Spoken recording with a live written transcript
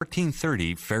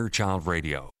1430 Fairchild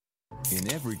Radio. In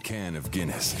every can of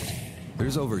Guinness,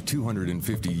 there's over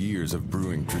 250 years of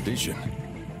brewing tradition.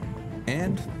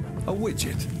 And a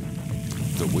widget.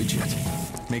 The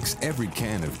widget makes every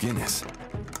can of Guinness,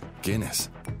 Guinness.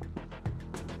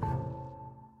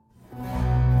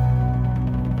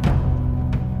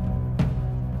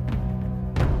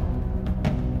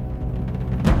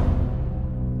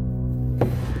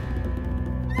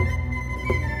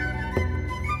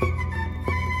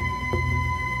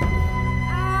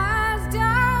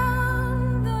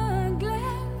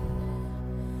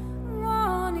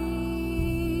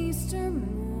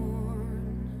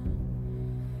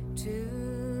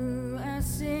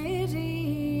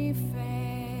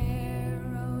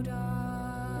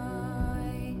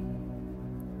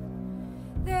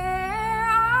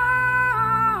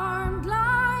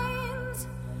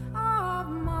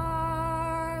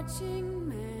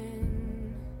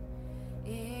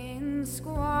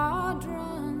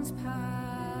 Squadrons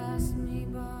pass me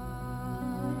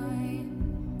by.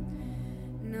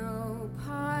 No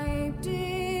pipe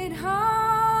did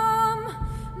hum,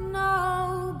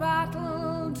 no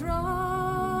battle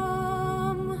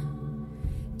drum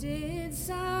did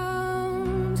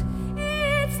sound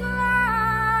its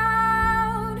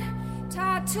loud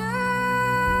tattoo.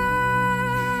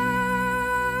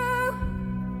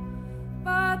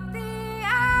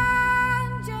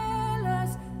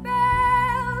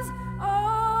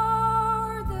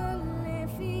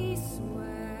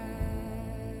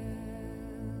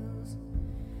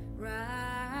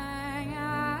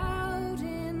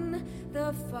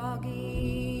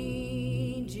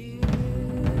 Foggy June.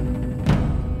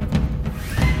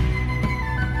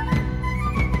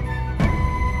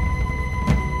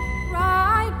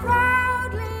 Right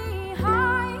proudly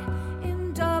high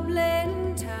in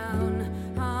Dublin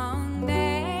town hung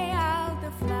they out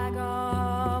the flag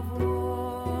of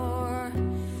war.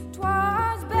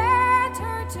 'Twas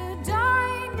better to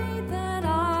die 'neath an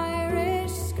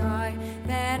Irish sky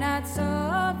than at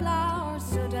Sublour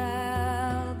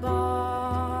Sudell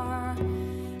Bar.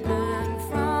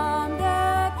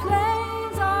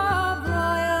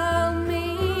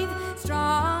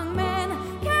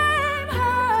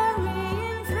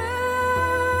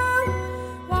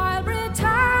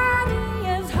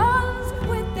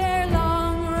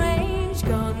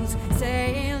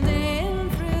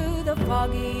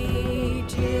 Foggy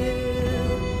June.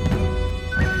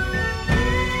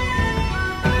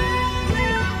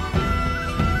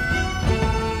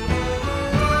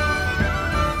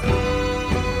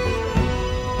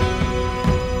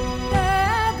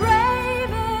 The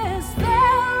bravest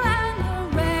fell and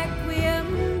the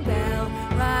requiem bell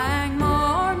rang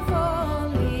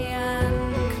mournfully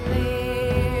and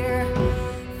clear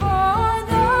for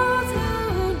those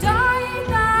who died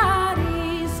that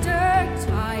Easter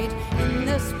tide in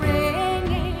the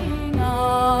springing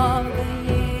of the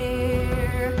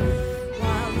year,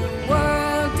 while the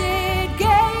world did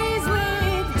gaze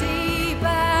with deep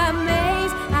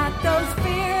amaze at those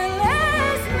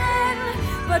fearless men,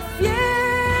 but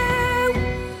few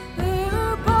who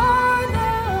bore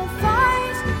the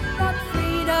fight that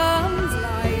freedom's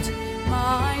light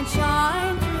might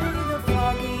shine through the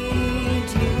foggy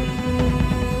June.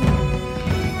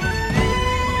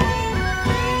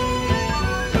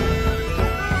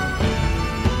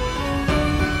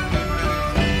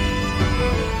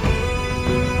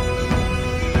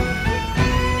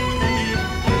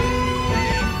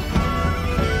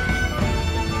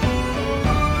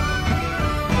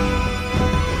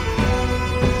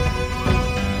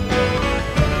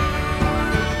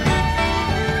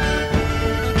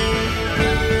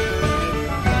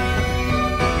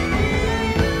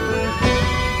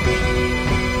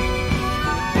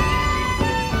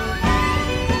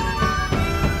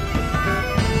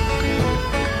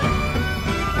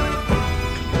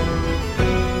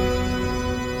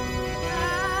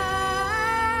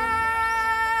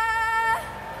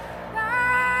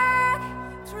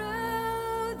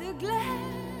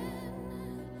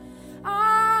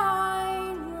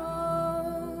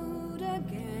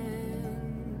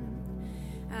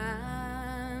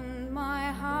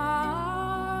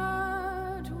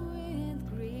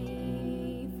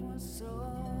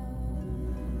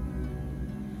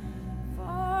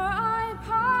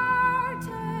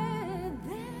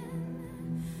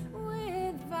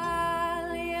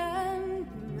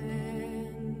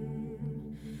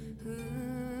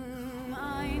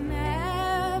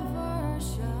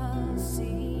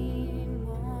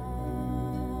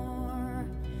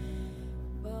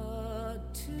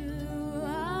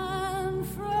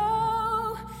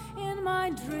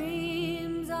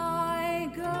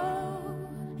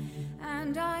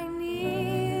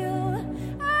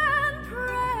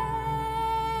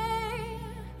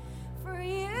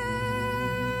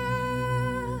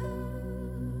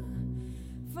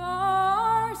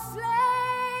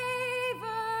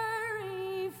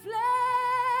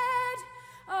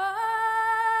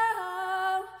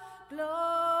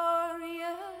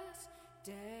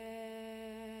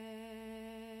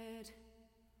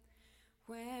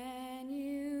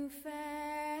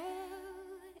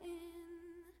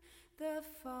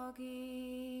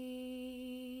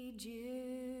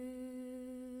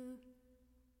 you.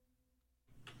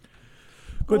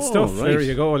 Good stuff. Right. There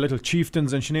you go. A little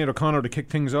Chieftains and Sinead O'Connor to kick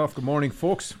things off. Good morning,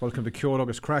 folks. Welcome to Kyo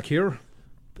Agus Crack here.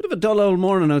 Bit of a dull old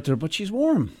morning out there, but she's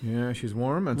warm. Yeah, she's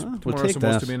warm, and we'll tomorrow's take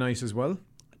supposed that. to be nice as well.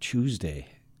 Tuesday.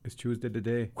 It's Tuesday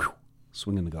today.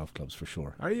 Swinging the golf clubs for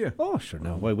sure. Are you? Oh, sure.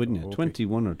 No, why wouldn't you? Okay.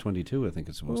 21 or 22, I think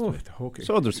it's supposed to be. Okay.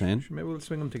 So they're saying. Maybe we'll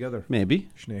swing them together. Maybe.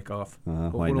 Snake off. Why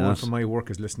Hope no not? one from my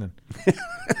work is listening.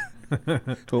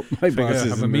 Oh, my boss have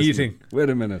is a meeting. Wait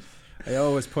a minute. I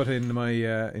always put in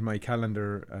my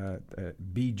calendar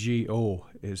BGO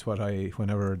is what I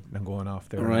whenever I'm going off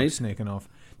there, Right. I'm snaking off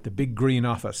the big green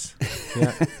office.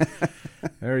 Yeah,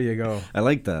 there you go. I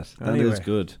like that. That is Anyway.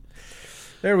 good.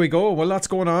 There we go. Well, lots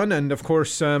going on, and of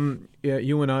course, you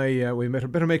and I we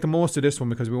better make the most of this one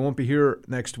because we won't be here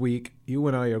next week. You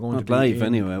and I are going Not to be live in,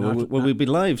 anyway. not- We'll be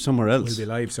live somewhere else. We'll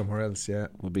be live somewhere else. Yeah,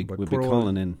 We'll be But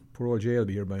calling poor in. old Jay will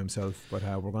be here by himself, but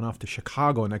we're going off to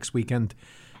Chicago next weekend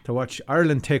to watch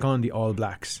Ireland take on the All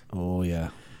Blacks. Oh, yeah.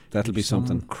 That'll be Some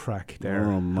something. crack there.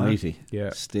 Oh, mighty.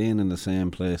 Yeah. Staying in the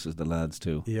same place as the lads,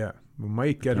 too. Yeah, we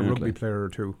might get a Apparently. rugby player or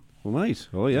two. We might.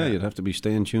 Oh, yeah. Yeah. You'd have to be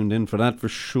staying tuned in for that for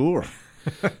sure.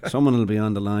 Someone will be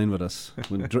on the line with us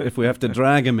if we have to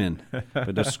drag him in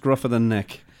with the scruff of the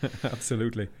neck.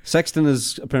 Absolutely. Sexton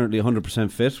is apparently 100%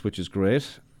 fit, which is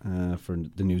great for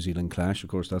the New Zealand clash. Of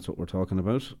course, that's what we're talking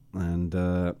about.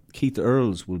 And Keith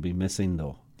Earls will be missing,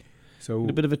 though. So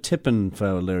A bit of a tipping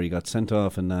foul there. He got sent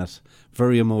off in that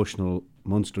very emotional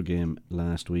Munster game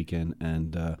last weekend.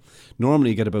 And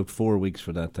normally you get about 4 weeks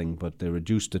for that thing, but they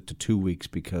reduced it to 2 weeks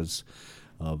because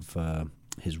of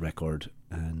his record.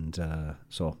 And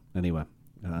so, anyway,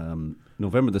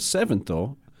 November the 7th,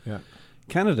 though, yeah,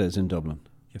 Canada is in Dublin.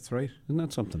 that's right. Isn't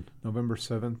that something? November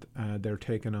 7th, they're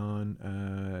taking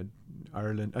on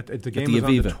Ireland. The game the is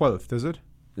on the Aviva. 12th, is it?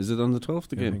 Is it on the 12th,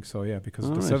 the Yeah, I game? think so, yeah, because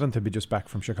All the right. 7th would be just back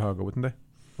from Chicago, wouldn't they?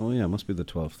 Oh, yeah, it must be the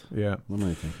 12th. Yeah. What am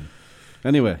I thinking?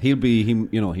 Anyway, he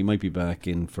might be back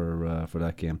in for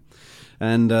that game.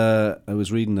 And I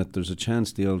was reading that there's a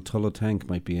chance the old Tulla Tank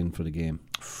might be in for the game.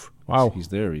 Wow. He's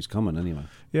there. He's coming anyway.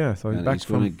 Yeah, so he's And back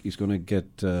he's going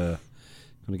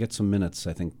to get some minutes,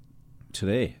 I think,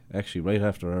 today. Actually, right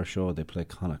after our show, they play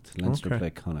Connacht. Leinster Okay. play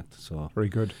Connacht. So Very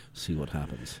good. see what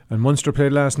happens. And Munster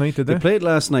played last night, did they? They played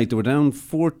last night. They were down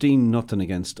 14-0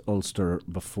 against Ulster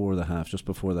before the half, just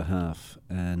before the half,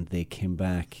 and they came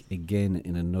back again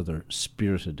in another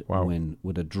spirited Wow. win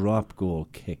with a drop goal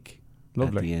kick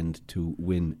Lovely. at the end to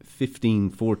win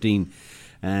 15-14.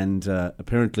 And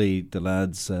apparently the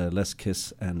lads, Les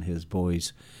Kiss and his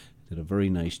boys, did a very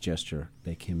nice gesture.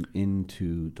 They came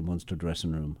into the Munster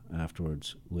dressing room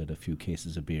afterwards with a few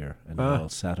cases of beer, and they all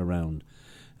sat around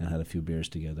and had a few beers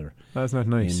together. That's not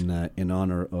nice. In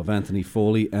honour of Anthony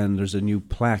Foley, and there's a new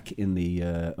plaque in the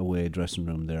away dressing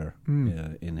room there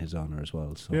in his honour as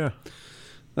well. So Yeah.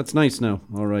 that's nice now.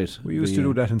 All right. We used to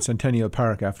do that in Centennial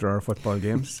Park after our football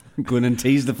games. Go in and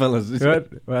tease the fellas. Yeah,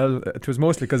 well, it was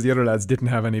mostly because the other lads didn't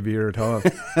have any beer at all.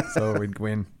 So we'd go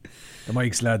in. The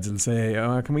Mike's lads will say,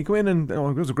 can we go in? And it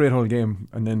was a great whole game.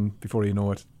 And then before you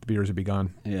know it, the beers would be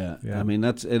gone. Yeah. Yeah. I mean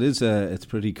it's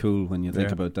pretty cool when you think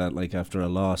Yeah. about that. Like after a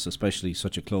loss, especially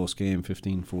such a close game,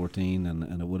 15-14,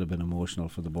 and it would have been emotional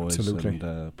for the boys. Absolutely.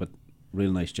 And, but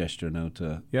real nice gesture now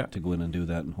to go in and do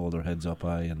that and hold their heads up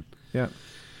high Yeah.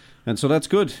 And so that's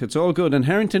good. It's all good. And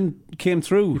Harrington came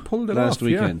through He pulled it last off,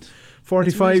 yeah. weekend.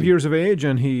 45 amazing. years of age,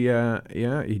 and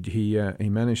he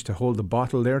managed to hold the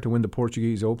bottle there to win the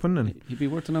Portuguese Open. And He'd be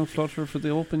worth an outflutter for the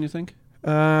Open, you think?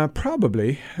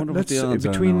 probably. Wonder what the odds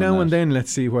are Between now on now and that. then,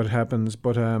 let's see what happens.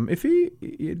 But if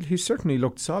he certainly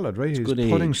looked solid, right? His good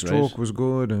putting age, stroke right? was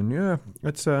good, and yeah,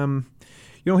 it's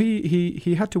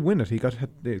he had to win it. He had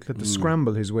to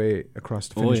scramble his way across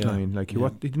the finish line. Like he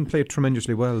didn't play it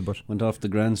tremendously well, but Went off the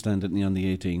grandstand, didn't he, on the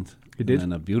 18th? He did.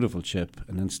 And a beautiful chip,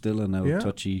 and then still an Yeah.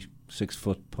 touchy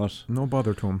 6-foot putt. no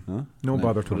bother to him. Huh? No And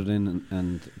bother put to it him. in,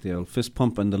 and the old fist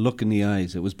pump and the look in the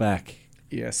eyes. It was back.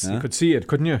 Yes, Huh? you could see it,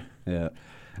 couldn't you? Yeah.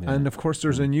 And of course,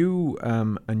 there's a new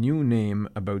name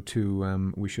about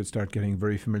to. We should start getting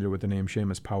very familiar with the name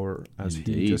Seamus Power, as he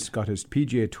Indeed. just got his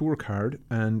PGA Tour card,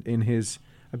 and in his,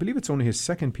 I believe it's only his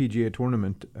second PGA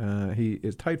tournament. He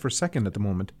is tied for second at the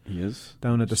moment He is.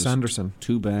 down at the Just Sanderson.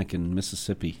 2 back in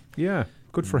Mississippi. Yeah,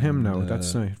 good for him now. And,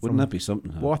 That's wouldn't that be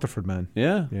something? Huh? Waterford man.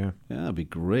 Yeah. Yeah. Yeah, it'd be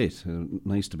great.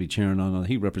 Nice to be cheering on.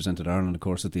 He represented Ireland, of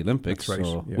course, at the Olympics. That's right,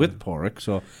 So, yeah. with Porrick.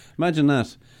 So imagine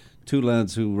that. 2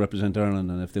 lads who represent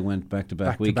Ireland, and if they went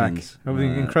back-to-back weekends. That would be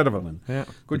incredible. when- Yeah,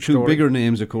 The good 2 story. bigger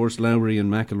names, of course, Lowry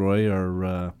and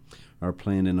McIlroy, are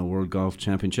playing in a World Golf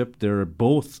Championship. They're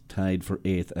both tied for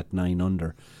 8th at 9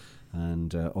 under.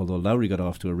 And although Lowry got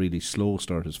off to a really slow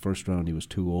start, his first round he was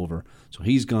 2 over. So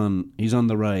he's on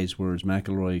the rise, whereas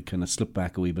McIlroy kind of slipped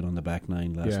back a wee bit on the back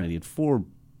nine last night. He had 4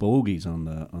 bogeys on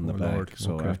the back. Lord.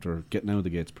 So Okay. after getting out of the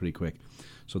gates pretty quick.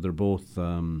 So they're both,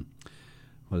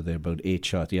 what are they, about 8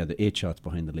 shots? Yeah, the 8 shots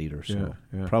behind the leader. So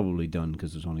Yeah. probably done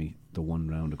because there's only the 1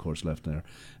 round, of course, left there.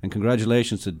 And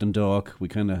congratulations to Dundalk. We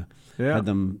kind of had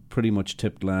them pretty much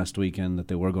tipped last weekend that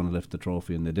they were going to lift the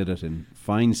trophy, and they did it in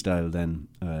fine style then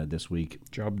this week.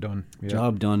 Job done. Yeah.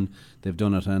 Job done. They've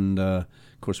done it, and of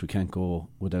course we can't go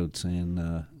without saying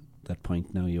that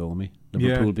point now you owe me.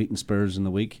 Liverpool beating Spurs in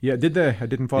the week. Yeah, did they? I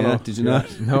didn't follow. Yeah, did you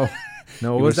not? No.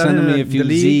 No, You was were that sending in me a few the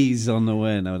league? Z's on the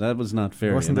way. Now that was not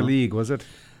fair. It wasn't you the know? league, was it?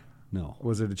 No.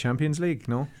 Was it the Champions League?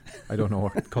 No, I don't know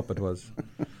what cup it was.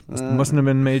 Mustn't have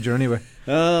been major anyway.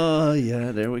 Oh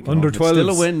yeah, there we go. Under It's 12s. still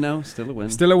a win now. Still a win.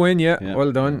 Still a win, yeah. Yeah.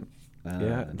 Well done. Uh,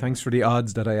 Yeah, thanks for the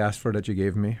odds that I asked for that you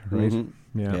gave me. Right?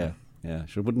 Mhm. Yeah.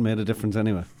 Sure, wouldn't made a difference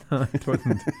anyway. It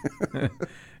wouldn't.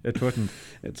 It wouldn't.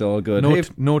 It's all good. Hey,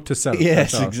 Note to self.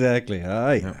 yes, that's all. exactly.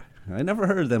 Aye. Yeah. I never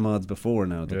heard them odds before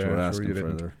now that Yeah, you were sure asking you for.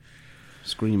 didn't. They're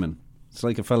screaming. It's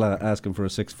like a fella asking for a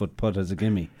 6-foot putt as a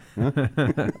gimme.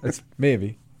 It's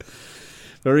maybe.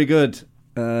 Very good.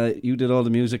 You did all the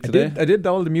music today? I did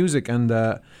all the music, and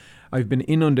I've been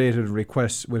inundated with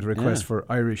requests Yeah. for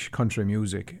Irish country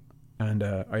music. And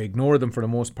I ignore them for the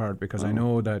most part because I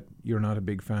know that you're not a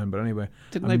big fan. But anyway,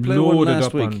 Didn't I'm I play one loaded last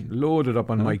up week? loaded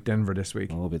up on Huh? Mike Denver this week.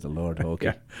 Oh, be the Lord. Okay.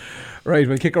 Yeah. Right,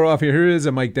 we'll kick her off here. Here is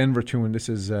a Mike Denver tune. This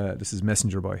is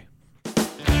Messenger Boy.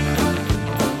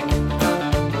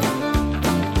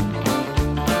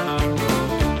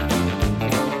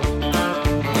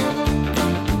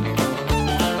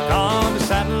 Gone to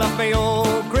saddle up my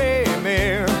old grey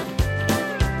mare.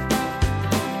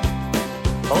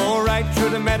 Oh, right through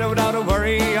the meadow without a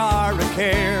worry or a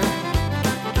care.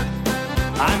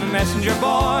 I'm a messenger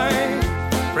boy,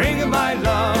 bringing my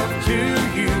love to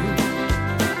you.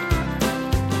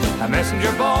 A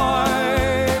messenger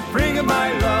boy, bringing my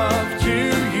love to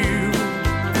you.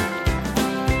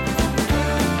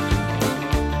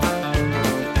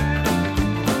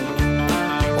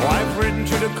 Oh, I've ridden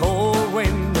through the cold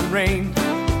wind and rain.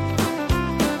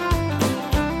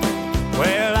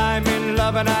 Well, I'm in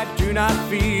love and I do not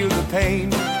feel the pain.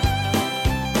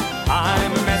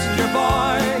 I'm a messenger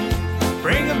boy,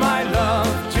 bringing my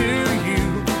love to you.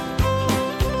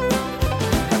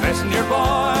 A messenger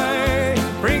boy,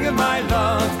 bringing my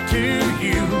love to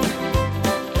you.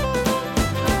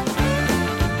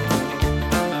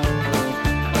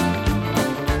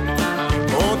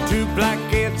 Oh, 2 black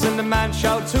gates and the man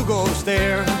shouts, who goes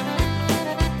there?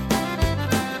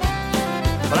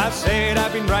 Well, I've said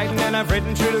I've been riding and I've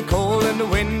ridden through the cold and the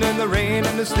wind and the rain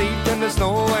and the sleet and the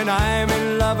snow, and I'm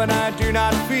in love and I do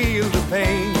not feel the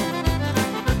pain.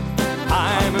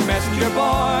 I'm a messenger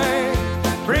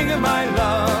boy, bringing my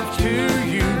love to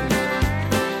you.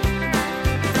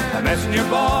 A messenger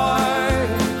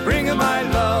boy, bringing my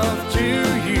love to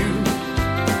you.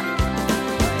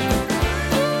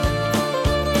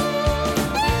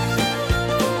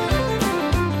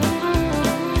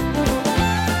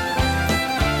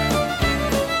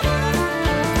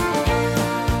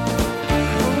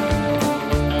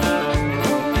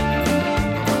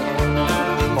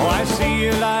 Oh, I see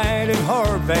a light in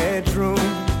her bedroom.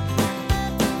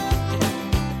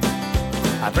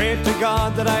 I prayed to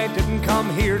God that I didn't come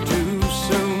here too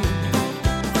soon.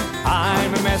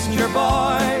 I'm a messenger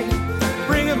boy,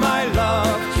 bringing my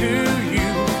love to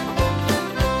you.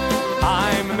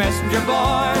 I'm a messenger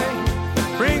boy,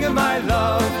 bringing my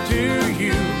love to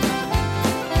you.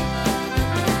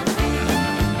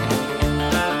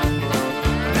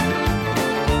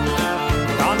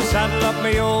 Gonna saddle up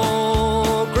my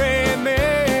old grey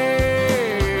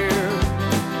mare.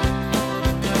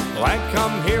 Oh, I'd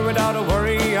come here without a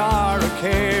worry or a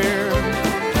care.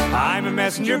 I'm a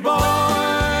messenger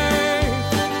boy,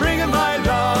 bringing my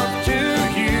love to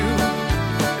you.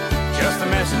 Just a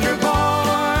messenger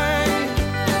boy,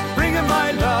 bringing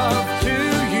my love to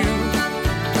you.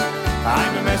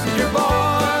 I'm a messenger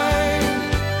boy,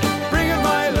 bringing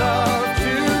my love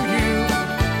to you.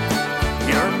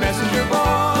 You're a messenger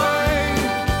boy,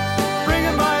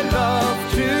 bringing my love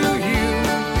to you.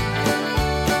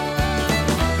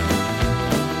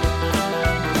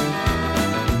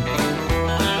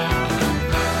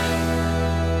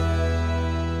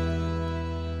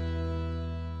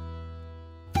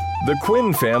 The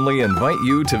Quinn family invite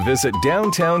you to visit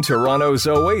downtown Toronto's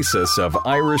oasis of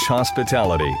Irish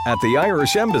hospitality at the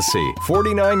Irish Embassy,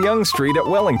 49 Yonge Street at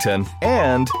Wellington,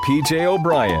 and PJ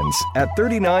O'Brien's at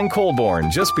 39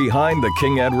 Colborne, just behind the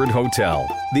King Edward Hotel.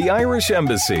 The Irish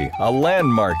Embassy, a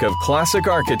landmark of classic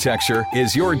architecture,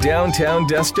 is your downtown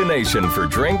destination for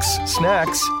drinks,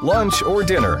 snacks, lunch, or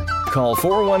dinner. Call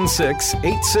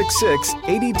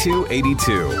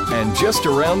 416-866-8282. And just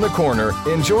around the corner,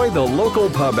 enjoy the local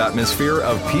pub atmosphere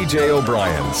of PJ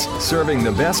O'Brien's, serving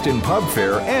the best in pub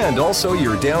fare and also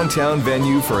your downtown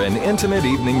venue for an intimate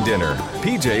evening dinner.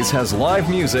 PJ's has live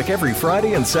music every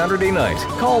Friday and Saturday night.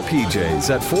 Call PJ's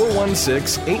at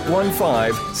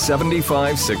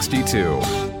 416-815-7562.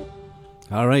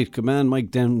 All right, good man,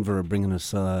 Mike Denver, bringing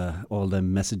us all the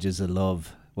messages of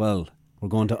love. Well, we're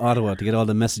going to Ottawa to get all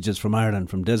the messages from Ireland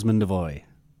from Desmond Devoy.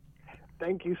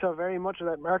 Thank you so very much for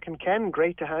that, Mark and Ken.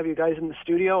 Great to have you guys in the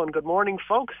studio. And good morning,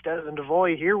 folks. Desmond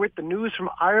Devoy here with the news from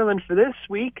Ireland for this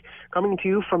week, coming to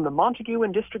you from the Montague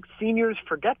and District Seniors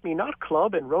Forget-Me-Not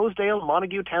Club in Rosedale,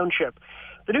 Montague Township.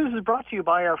 The news is brought to you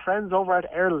by our friends over at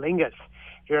Aer Lingus.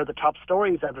 Here are the top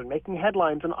stories that have been making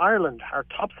headlines in Ireland. Our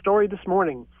top story this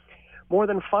morning. More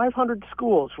than 500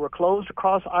 schools were closed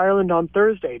across Ireland on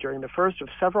Thursday during the first of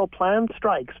several planned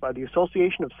strikes by the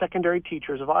Association of Secondary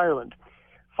Teachers of Ireland.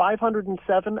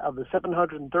 507 of the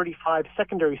 735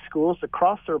 secondary schools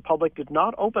across the Republic did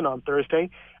not open on Thursday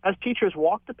as teachers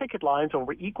walked the picket lines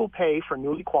over equal pay for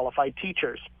newly qualified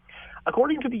teachers.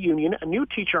 According to the union, a new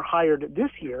teacher hired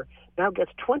this year now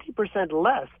gets 20%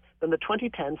 less than the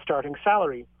 2010 starting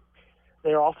salary.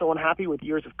 They are also unhappy with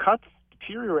years of cuts,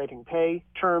 deteriorating pay,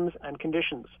 terms, and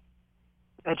conditions.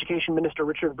 Education Minister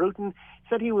Richard Bruton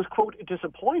said he was, quote,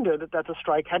 disappointed that the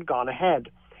strike had gone ahead.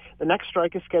 The next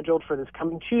strike is scheduled for this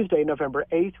coming Tuesday, November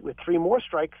 8th, with 3 more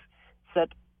strikes set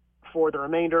for the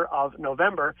remainder of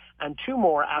November and 2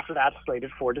 more after that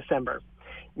slated for December.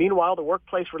 Meanwhile, the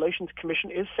Workplace Relations Commission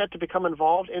is set to become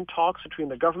involved in talks between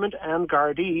the government and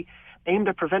Gardaí aimed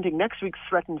at preventing next week's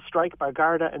threatened strike by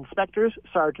Garda inspectors,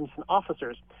 sergeants and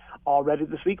officers. Already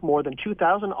this week, more than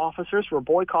 2,000 officers were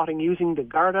boycotting using the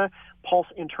Garda Pulse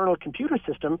internal computer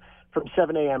system from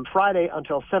 7 a.m. Friday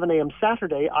until 7 a.m.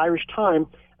 Saturday Irish time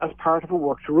as part of a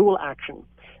work to rule action.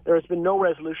 There has been no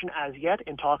resolution as yet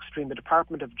in talks between the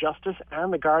Department of Justice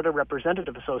and the Garda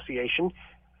Representative Association.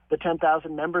 The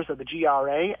 10,000 members of the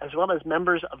GRA, as well as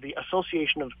members of the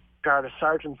Association of Garda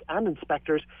Sergeants and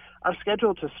Inspectors, are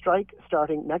scheduled to strike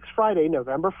starting next Friday,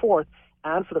 November 4th,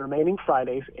 and for the remaining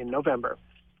Fridays in November.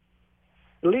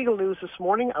 The legal news this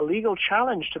morning, a legal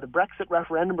challenge to the Brexit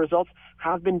referendum results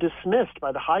have been dismissed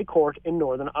by the High Court in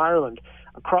Northern Ireland.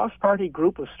 A cross-party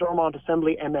group of Stormont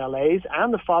Assembly MLAs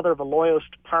and the father of a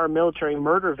loyalist paramilitary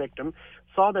murder victim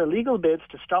saw their legal bids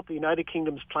to stop the United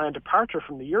Kingdom's planned departure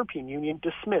from the European Union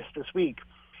dismissed this week.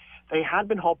 They had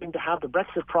been hoping to have the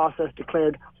Brexit process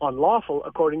declared unlawful,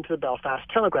 according to the Belfast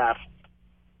Telegraph.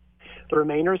 The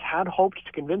Remainers had hoped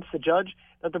to convince the judge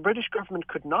that the British government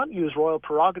could not use royal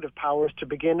prerogative powers to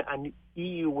begin an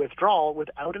EU withdrawal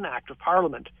without an act of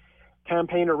Parliament.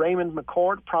 Campaigner Raymond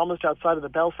McCord promised outside of the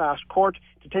Belfast court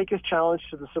to take his challenge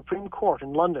to the Supreme Court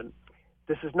in London.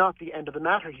 This is not the end of the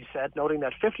matter, he said, noting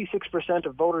that 56%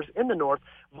 of voters in the north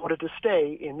voted to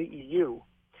stay in the EU.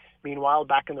 Meanwhile,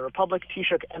 back in the Republic,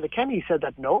 Taoiseach Enda Kenny said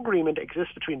that no agreement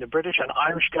exists between the British and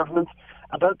Irish governments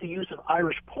about the use of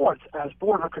Irish ports as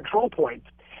border control points.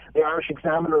 The Irish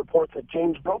Examiner reports that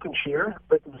James Brokenshire,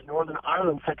 Britain's Northern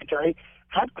Ireland Secretary,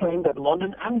 had claimed that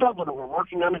London and Dublin were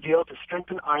working on a deal to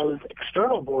strengthen Ireland's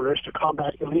external borders to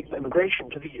combat illegal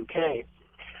immigration to the UK.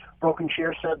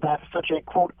 Brokenshire said that such a,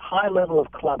 quote, high level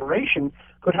of collaboration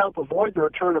could help avoid the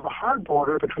return of a hard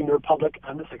border between the Republic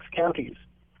and the 6 counties.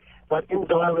 But in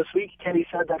Dáil this week, Kenny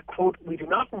said that, quote, we do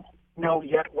not know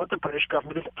yet what the British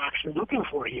government is actually looking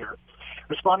for here.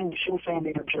 Responding to Sinn Féin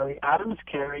leader Gerry Adams,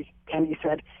 Kenny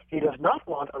said he does not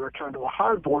want a return to a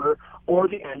hard border or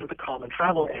the end of the common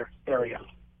travel area.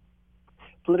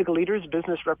 Political leaders,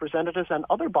 business representatives and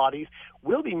other bodies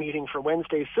will be meeting for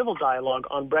Wednesday's civil dialogue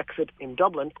on Brexit in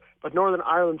Dublin, but Northern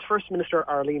Ireland's First Minister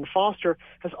Arlene Foster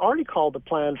has already called the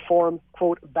planned forum,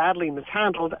 quote, badly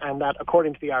mishandled, and that,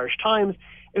 according to the Irish Times,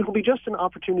 it will be just an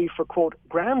opportunity for, quote,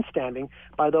 grandstanding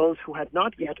by those who had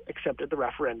not yet accepted the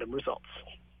referendum results.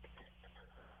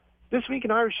 This week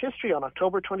in Irish history, on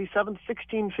October 27,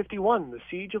 1651, the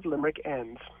Siege of Limerick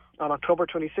ends. On October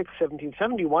 26,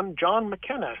 1771, John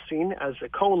McKenna, seen as the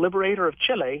co-liberator of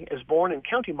Chile, is born in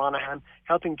County Monaghan,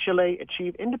 helping Chile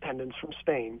achieve independence from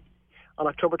Spain. On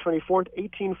October 24,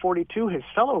 1842, his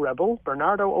fellow rebel,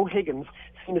 Bernardo O'Higgins,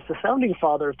 seen as the founding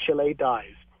father of Chile,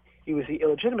 dies. He was the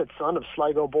illegitimate son of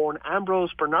Sligo-born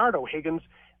Ambrose Bernardo Higgins,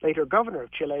 later governor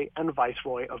of Chile and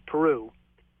viceroy of Peru.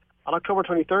 On October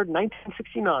 23,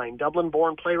 1969,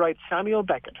 Dublin-born playwright Samuel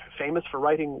Beckett, famous for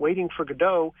writing Waiting for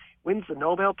Godot, wins the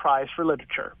Nobel Prize for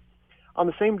Literature. On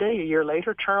the same day, a year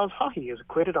later, Charles Haughey is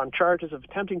acquitted on charges of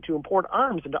attempting to import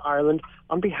arms into Ireland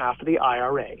on behalf of the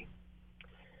IRA.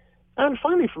 And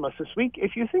finally from us this week,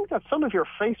 if you think that some of your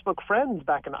Facebook friends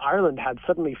back in Ireland had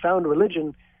suddenly found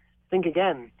religion, think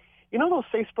again. You know those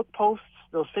Facebook posts,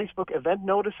 those Facebook event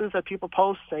notices that people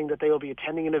post saying that they will be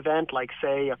attending an event like,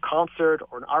 say, a concert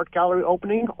or an art gallery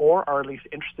opening, or are at least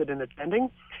interested in attending?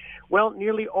 Well,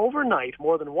 nearly overnight,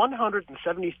 more than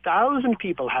 170,000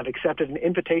 people have accepted an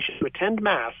invitation to attend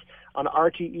Mass on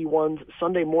RTE1's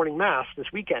Sunday morning Mass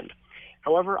this weekend.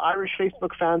 However, Irish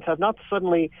Facebook fans have not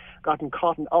suddenly gotten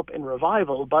caught up in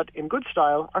revival, but in good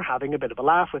style are having a bit of a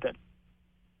laugh with it.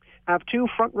 Have 2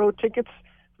 front row tickets,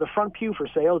 the front pew for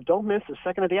sale. Don't miss a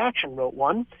second of the action, wrote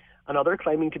one. Another,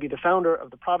 claiming to be the founder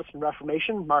of the Protestant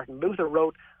Reformation, Martin Luther,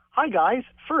 wrote, "Hi guys,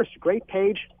 first, great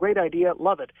page, great idea,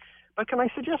 love it. But can I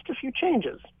suggest a few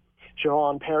changes?"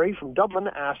 Siobhan Perry from Dublin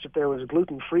asked if there was a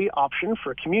gluten-free option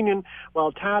for communion,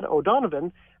 while Tad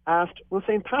O'Donovan asked, "Will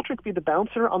St. Patrick be the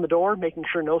bouncer on the door, making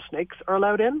sure no snakes are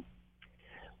allowed in?"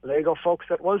 Well, there you go, folks.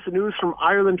 That was the news from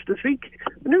Ireland this week.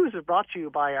 The news is brought to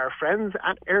you by our friends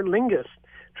at Aer Lingus.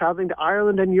 Traveling to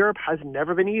Ireland and Europe has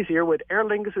never been easier with Aer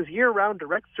Lingus' year-round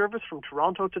direct service from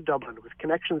Toronto to Dublin, with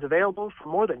connections available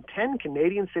from more than 10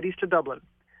 Canadian cities to Dublin.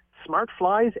 Smart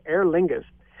flies, Aer Lingus.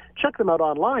 Check them out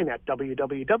online at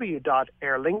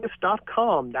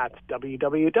www.aerlingus.com. That's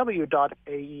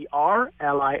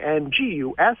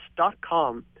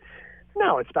www.aerlingus.com.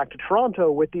 Now it's back to Toronto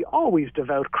with the always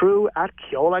devout crew at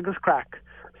agus craic.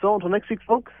 So until next week,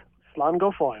 folks, slán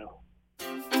go fóill.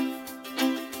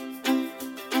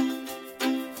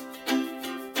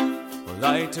 Well,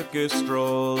 I took a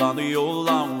stroll on the old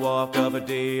long walk of a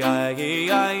day. I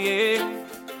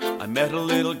met a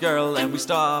little girl and we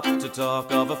stopped to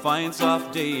talk of a fine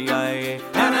soft day.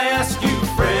 And I asked you,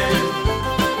 friend,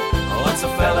 what's a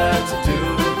fella to do?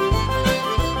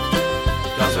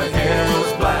 'Cause her hair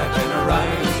was black and her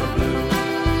eyes were blue.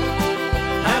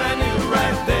 And I knew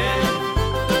right then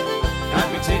I'd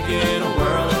be taking a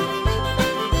whirl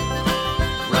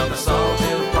round the Salt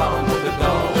Hill prom with a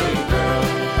Galway girl.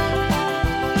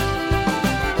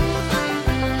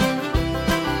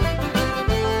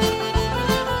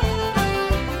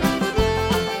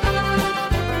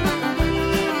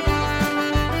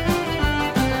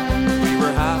 We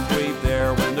were halfway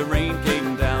there when the rain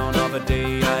came down of a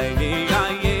day.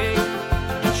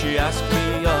 And she asked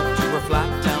me up to her flat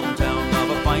downtown of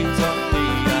a fine soft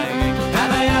day.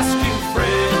 And I asked you,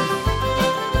 friend,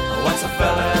 what's a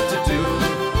fella to do?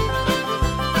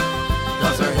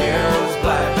 'Cause her hair was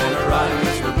black and her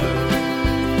eyes were blue.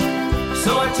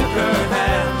 So I took her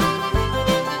hand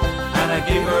and I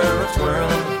gave her a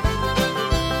twirl,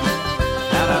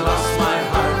 and I lost my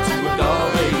heart to a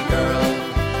Galway girl.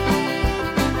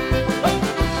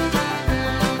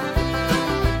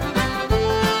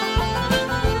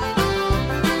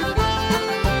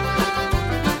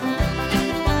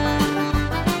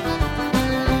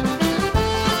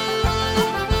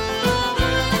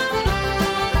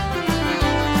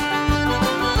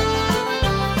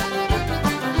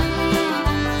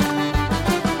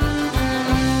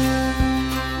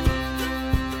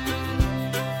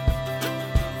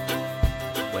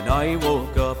 When I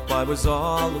woke up, I was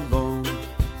all alone,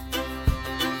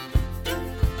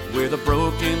 with a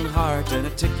broken heart and a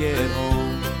ticket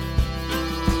home.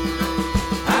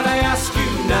 And I ask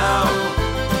you now,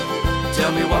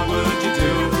 tell me what would you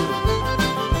do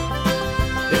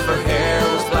if her hair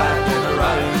was black and her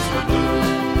eyes were blue?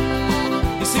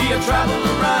 You see, I travel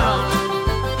around,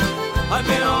 I've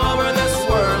been all over this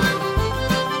world,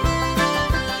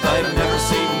 I've never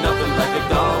seen nothing like a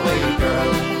Galway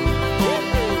girl.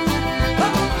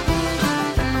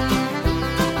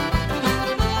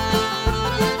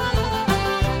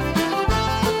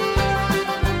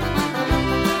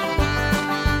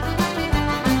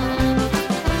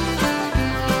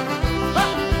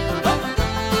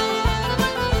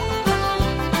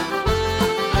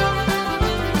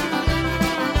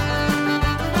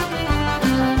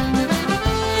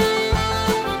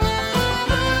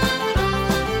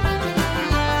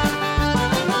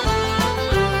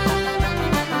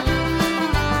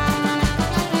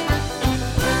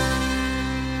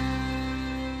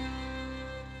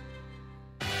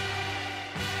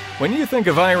 When you think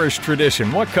of Irish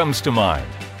tradition, what comes to mind?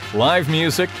 Live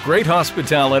music, great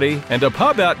hospitality, and a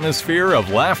pub atmosphere of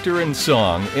laughter and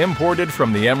song imported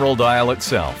from the Emerald Isle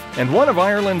itself. And one of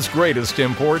Ireland's greatest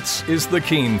imports is the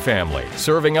Keane family,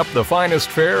 serving up the finest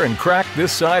fare and crack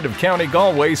this side of County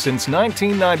Galway since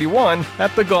 1991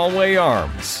 at the Galway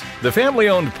Arms. The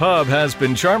family-owned pub has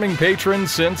been charming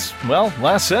patrons since, well,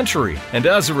 last century, and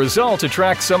as a result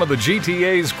attracts some of the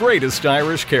GTA's greatest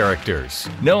Irish characters.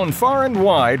 Known far and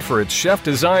wide for its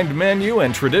chef-designed menu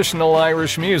and traditional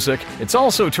Irish music, it's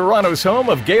also Toronto's home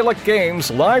of Gaelic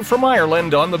games live from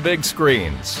Ireland on the big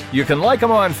screens. You can like them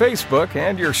on Facebook,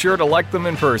 and you're sure to like them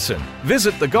in person.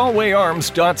 Visit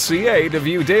thegalwayarms.ca to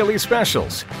view daily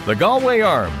specials. The Galway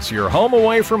Arms, your home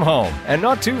away from home, and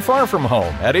not too far from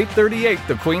home, at 838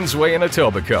 the Queensway in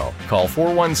Etobicoke. Call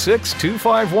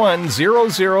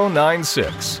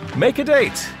 416-251-0096. Make a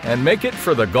date, and make it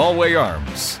for the Galway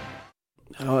Arms.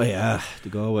 Oh, yeah, the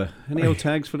Galway. Any old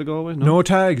tags for the Galway? No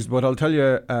tags, but I'll tell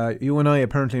you, you and I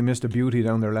apparently missed a beauty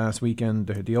down there last weekend.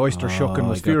 The oyster shucking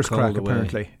was fierce crack,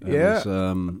 apparently. I had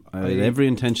every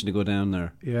intention to go down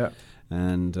there. Yeah.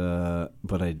 And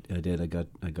but I did. I got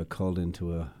called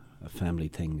into a family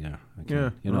thing there.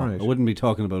 Yeah, right. I wouldn't be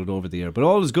talking about it over the air, but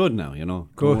all is good now.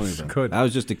 Good. That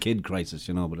was just a kid crisis,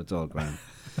 but it's all grand.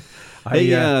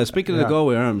 Speaking of the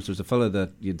Galway Arms, there's a fella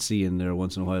that you'd see in there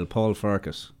once in a while, Paul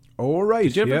Farkas. Oh, right.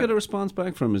 Did you ever get a response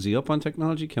back from him? Is he up on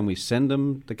technology? Can we send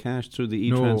him the cash through the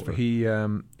e-transfer? No, he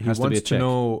wants to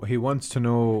know. He wants to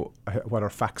know what our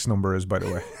fax number is. By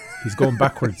the way, he's going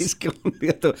backwards.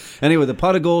 Anyway, the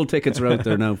pot of gold tickets are out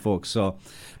there now, folks. So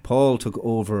Paul took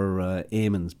over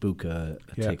Eamon's book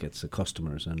tickets,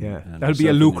 customers, and that'll be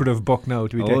a lucrative book now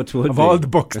to be of all the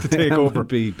books to take over. Would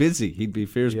be busy. He'd be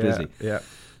fierce busy. Yeah.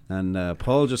 And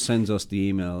Paul just sends us the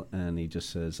email, and he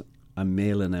just says, "I'm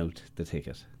mailing out the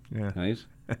ticket." Yeah. Right?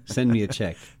 Send me a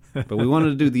check. But we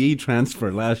wanted to do the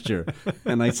e-transfer last year,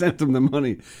 and I sent him the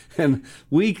money. And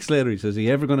weeks later, he says, "Are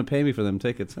you ever going to pay me for them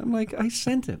tickets?" I'm like, "I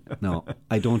sent it." No,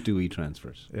 I don't do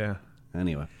e-transfers. Yeah.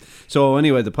 Anyway,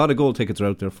 the pot of gold tickets are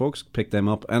out there, folks. Pick them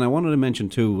up. And I wanted to mention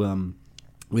too,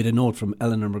 we had a note from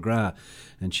Eleanor McGrath,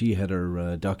 and she had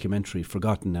her documentary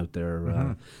Forgotten out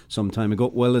there some time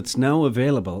ago. Well, it's now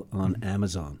available on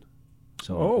Amazon.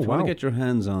 So if you want to get your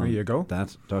hands on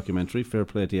that documentary, fair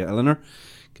play to you, Eleanor.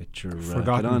 Get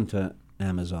on to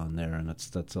Amazon there, and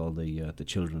that's all the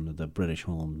children of the British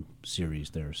Home series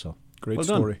there. So great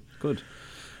story. Good.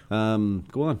 Go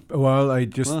on. Well, I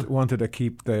just wanted to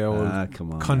keep the old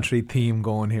country theme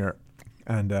going here.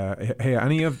 And hey,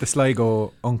 any of the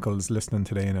Sligo uncles listening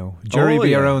today now? Jerry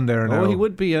be around there now. Oh, he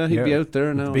would be. He'd be out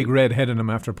there now. The big red head on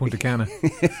him after Punta Cana.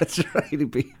 That's right.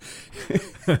 He'd be.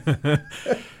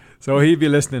 So he'd be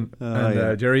listening.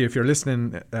 Jerry, if you're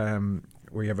listening,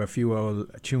 we have a few old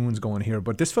tunes going here.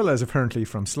 But this fella is apparently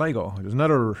from Sligo. There's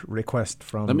another request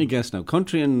from... Let me guess now.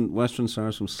 Country and Western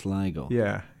stars from Sligo.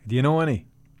 Yeah. Do you know any?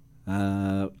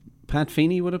 Pat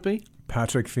Feeney, would it be?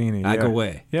 Patrick Feeney.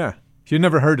 Agaway. Yeah. You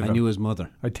never heard of him. I knew his mother.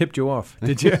 I tipped you off.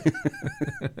 Did you?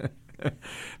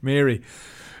 Mary.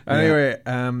 Anyway,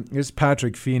 it's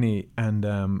Patrick Feeney, and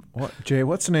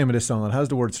what's the name of this song? It has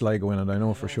the word Sligo in it, I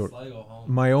know for sure.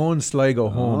 My Own Sligo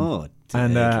Home. Oh,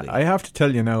 and I have to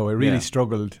tell you now, I really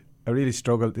struggled. I do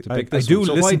so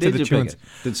listen to the tunes.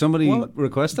 Did somebody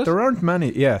request it? There aren't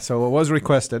many. Yeah, so it was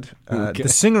requested. The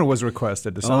singer was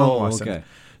requested. The song wasn't. Okay.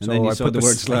 And so then you I saw put the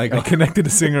word Sligo. I connected the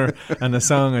singer and the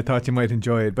song. I thought you might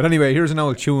enjoy it. But anyway, here's an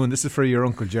old tune. This is for your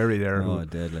Uncle Jerry there.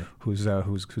 Deadly. Who's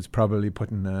probably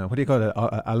putting, what do you call it,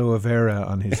 aloe vera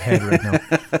on his head right now.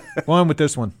 Go on with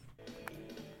this one.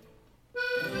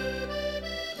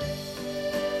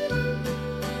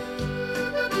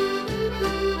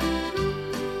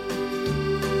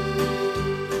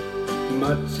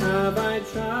 Much have I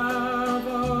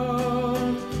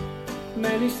traveled,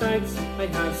 many sights I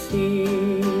have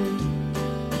seen,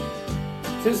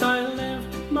 since I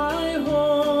left my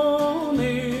home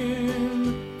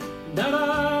in that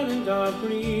island of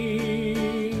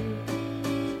green.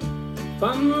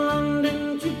 From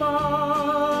London to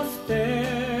Boston,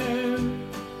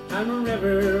 and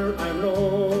wherever I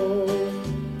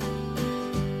roam,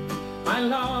 I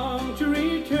long to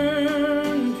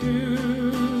return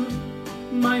to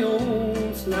my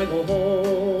own Sligo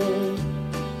home.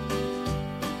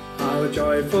 How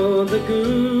joyful the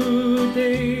good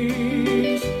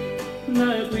days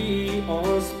that we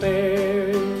all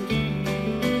spend,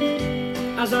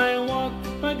 as I walk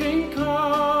by Green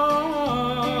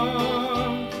Car,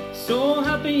 so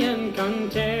happy and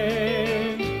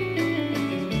content,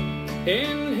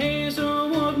 in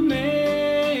Hazelwood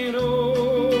meadows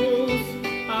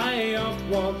I oft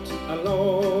walked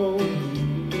alone,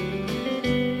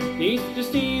 'neath the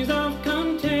steeds of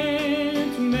content,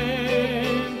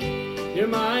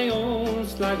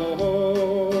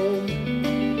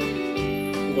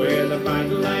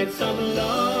 bright lights of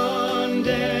London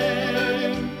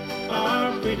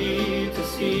are pretty to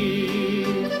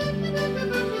see,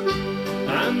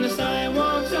 and the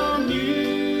sidewalks of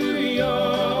New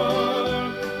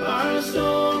York are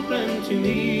so grand to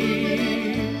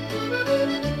me.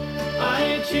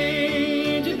 I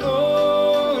change it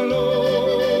all,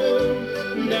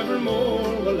 oh, nevermore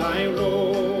will I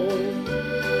roam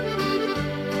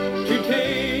to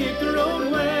take the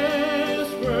road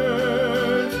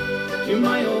westwards to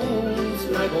my own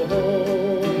Sligo home.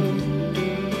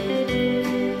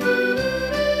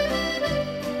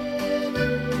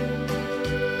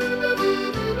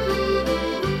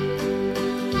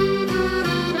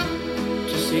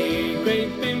 To see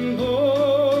great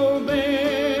Bimbo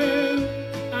Bend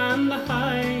and the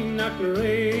high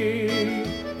Knockeray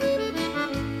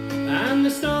and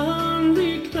the sun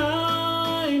reclining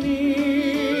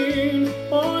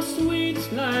o'er sweet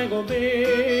Sligo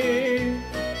Bay.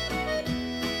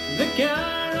 The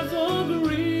Gareth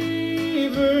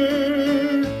River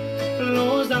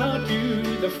flows out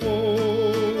to the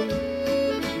foam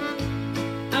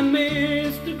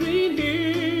amidst the green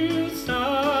hillsides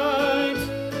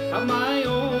of my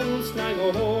own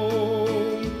Sligo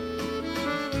home.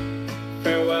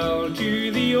 Farewell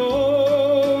to the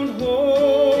old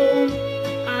home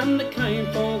and the kind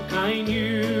folk I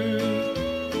knew.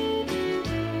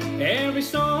 Every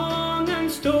song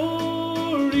and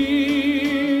story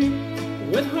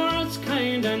with hearts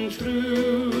kind and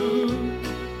true.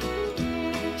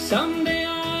 Someday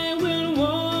I will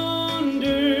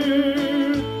wander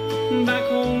back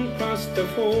home across the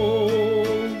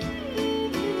foam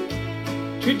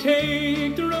to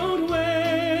take the road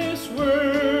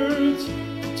westwards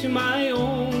to my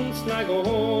own Sligo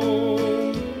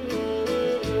home,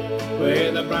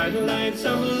 where the bright lights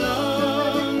of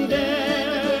London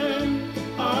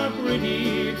are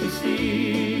pretty to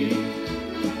see,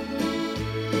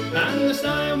 and the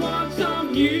sidewalks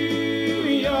of New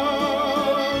York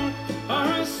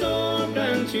are so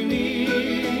grand to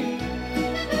me.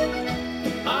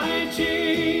 I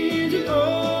change it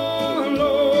all,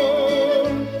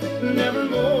 Lord,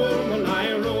 nevermore will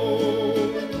I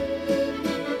roam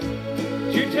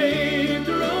to take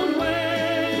the road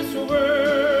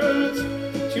westwards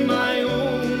to my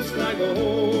own Sligo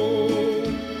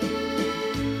home.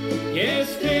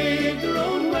 Yes, take the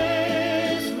road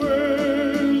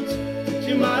westwards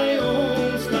to my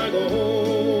own Sligo home.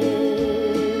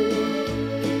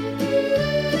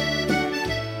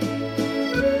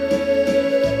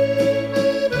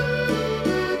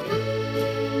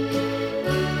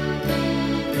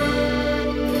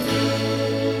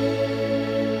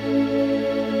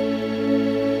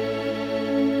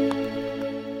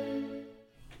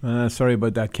 Sorry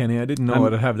about that, Kenny. I didn't know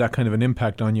it'd have that kind of an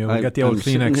impact on you. We'll get the old I'm Kleenex.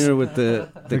 sitting here with the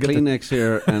Kleenex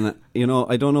here, and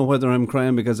I don't know whether I'm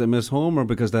crying because I miss home or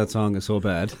because that song is so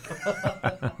bad.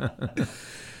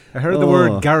 I heard the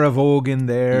word Garavogue in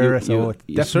there, so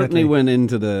you certainly went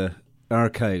into the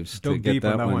archives to get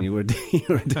that one. You were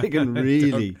digging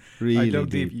really, really I dug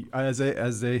deep. As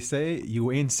they say,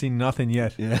 you ain't seen nothing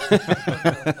yet. Yeah.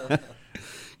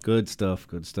 Good stuff.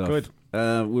 Good.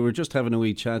 We were just having a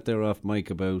wee chat there off mic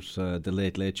about the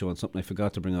Late Late Show, and something I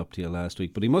forgot to bring up to you last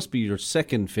week. But he must be your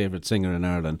second favourite singer in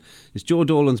Ireland. It's Joe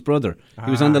Dolan's brother.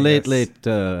 He was on the Late Late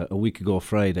a week ago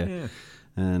Friday. Yeah.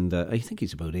 And I think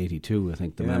he's about 82, I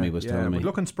think the mammy was telling me. But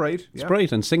looking sprite. Yeah.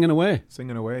 Sprite and singing away.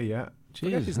 Yeah. Jeez,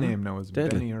 Forget his name now. It was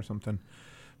deadly. Benny or something.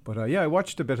 But I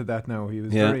watched a bit of that now. He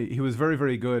was very,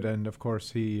 very good. And of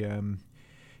course he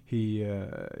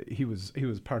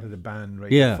was part of the band,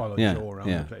 right? Yeah, Followed yeah, Joe around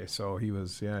the place. So he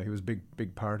was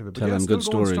big part of it. But Telling good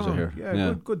still going stories strong. here.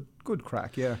 Yeah, good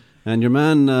crack, yeah. And your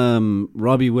man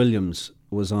Robbie Williams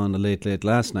was on the Late Late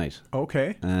last night.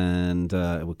 Okay. And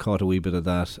we caught a wee bit of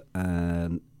that.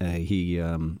 And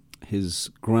his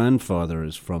grandfather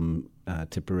is from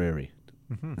Tipperary.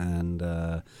 Mm-hmm.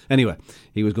 And anyway,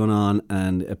 he was going on,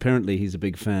 and apparently he's a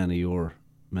big fan of your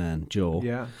man Joe.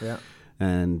 Yeah.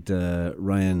 And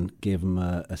Ryan gave him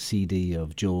a CD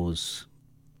of Joe's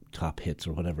top hits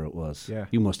or whatever it was. Yeah.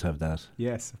 You must have that.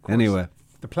 Yes, of course. Anyway.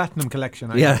 The platinum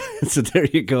collection. Yeah, so there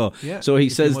you go. Yeah, so he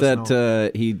says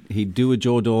that he'd do a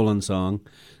Joe Dolan song.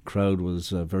 Crowd was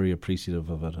very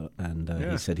appreciative of it, and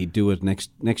he said he'd do it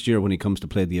next year when he comes to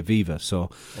play the Aviva.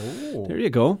 So there you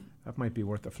go. That might be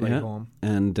worth a flight home.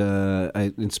 And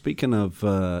speaking of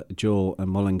Joe and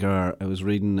Mullingar, I was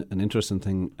reading an interesting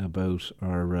thing about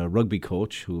our rugby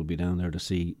coach, who will be down there to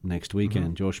see next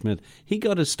weekend, Joe Schmidt. He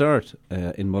got his start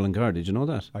in Mullingar. Did you know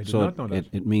that? I did not know that.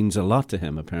 It means a lot to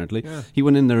him, apparently. Yeah. He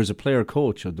went in there as a player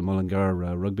coach of the Mullingar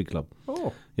Rugby Club. Oh,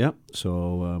 Oh. Yeah,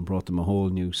 so brought them a whole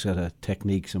new set of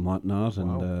techniques and whatnot,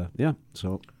 and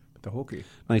so The hooky.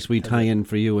 nice wee tie-in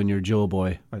for you and your Joe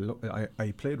boy.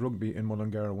 I played rugby in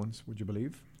Mullingar once, would you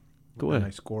believe? Go And ahead.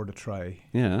 I scored a try.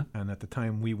 Yeah. And at the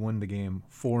time, we won the game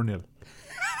 4-0.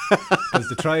 Because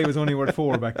the try was only worth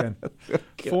 4 back then.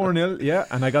 4-0, yeah.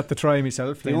 And I got the try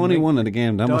myself. The only one in the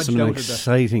game. That must have been an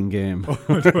exciting game.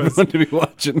 It was Fun to be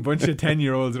watching. a bunch of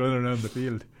 10-year-olds running around the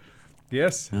field.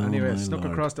 Yes. Oh, anyway, my snuck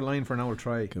Lord. across the line for an hour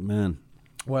try. Good man.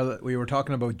 Well, we were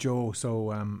talking about Joe,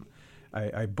 so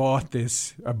I bought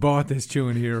this. I bought this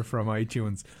tune here from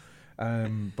iTunes.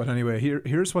 But anyway,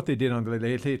 here's what they did on the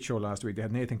Late Late Show last week. They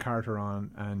had Nathan Carter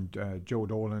on and Joe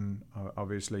Dolan,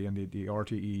 obviously, and the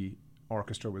RTE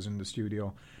orchestra was in the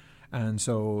studio. And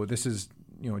so this is,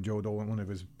 Joe Dolan, one of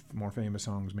his more famous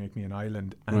songs, "Make Me an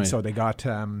Island." And Right. so they got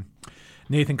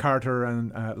Nathan Carter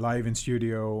and live in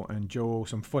studio, and Joe,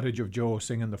 some footage of Joe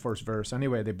singing the first verse.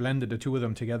 Anyway, they blended the two of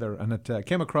them together, and it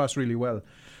came across really well.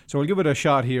 So we'll give it a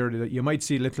shot here. You might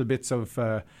see little bits of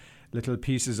little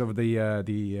pieces of the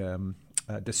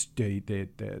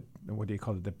what do you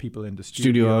call it? The people in the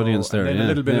studio audience there, and then yeah, a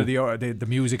little bit yeah. of the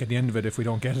music at the end of it if we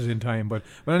don't get it in time. But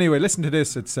anyway, listen to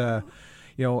this. It's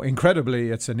incredibly,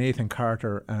 it's a Nathan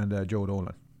Carter and Joe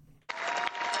Dolan.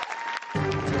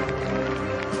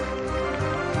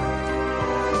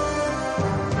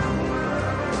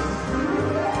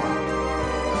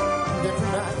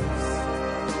 Different eyes,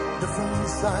 different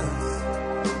sights,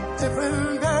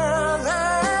 different girls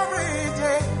every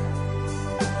day,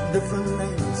 different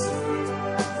names,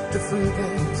 different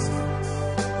days.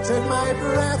 Take my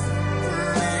breath,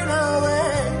 lean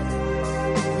away,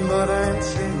 but I'm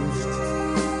changed,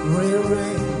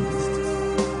 rearranged.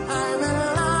 I'm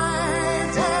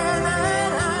enlightened and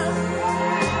out.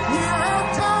 You have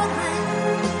told me,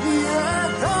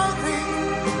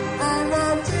 and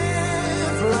I'm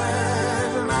different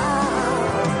now.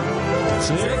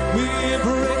 Take me,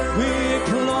 break me,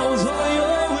 close all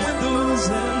your windows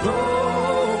and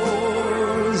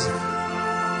doors.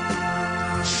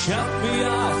 Shut me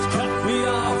off, cut me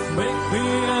off, make me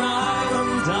an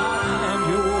island, I'm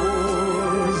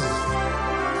yours.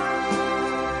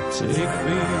 Take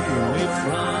me away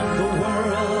from the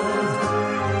world.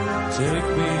 Take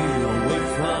me away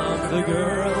from the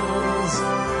girls.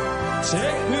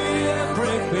 Take me and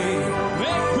break me,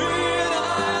 make me an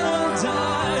island,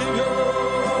 I'm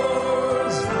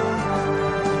yours.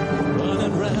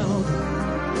 Running round,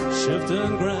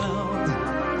 shifting ground,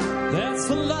 that's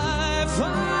the life I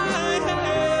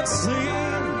have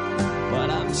seen. But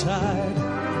I'm tired,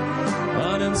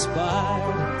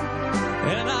 uninspired,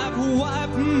 and I've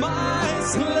wiped my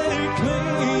slate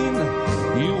clean.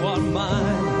 You are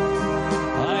mine,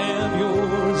 I am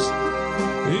yours.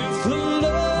 If the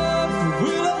love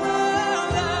will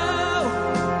allow,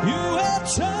 you have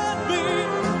taught me,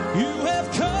 you have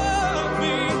caught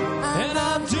me, and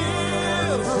I'm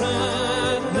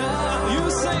different now. You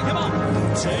say, come on.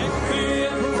 Take me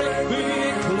and break me,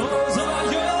 close all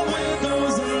your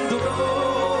windows and doors.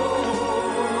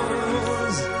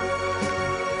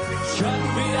 Cut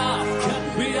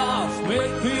me off,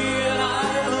 make me an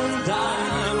island,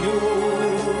 I'm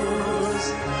yours.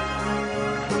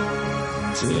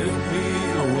 Take me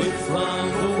away from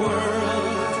the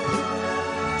world.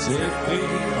 Take me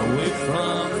away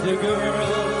from the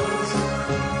girls.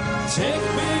 Take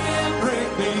me and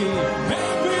break me,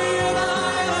 make me an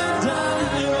island,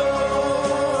 I'm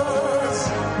yours.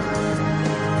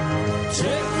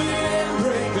 Take me and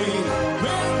break me,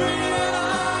 make me an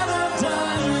island,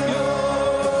 I'm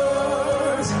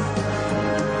yours.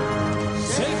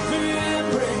 Take me and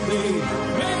break me,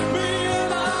 make me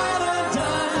an island,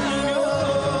 I'm yours.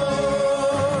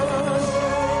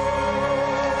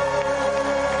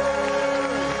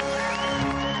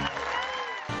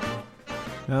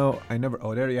 No, I never.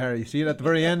 Oh, there you are. You see it at the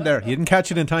very end there. You didn't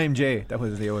catch it in time, Jay. That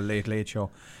was the old Late Late Show.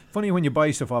 Funny when you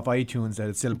buy stuff off iTunes that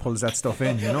it still pulls that stuff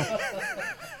in,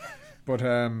 But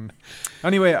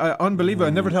anyway, unbelievable.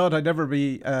 I never thought I'd ever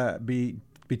be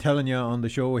telling you on the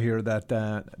show here that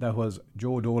that was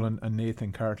Joe Dolan and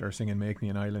Nathan Carter singing "Make Me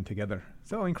an Island" together.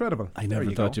 So incredible. I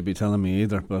never thought you'd be telling me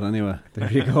either, but anyway,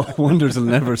 there you go. Wonders will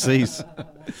never cease.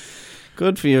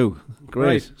 Good for you. Great.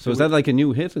 Right. So is that like a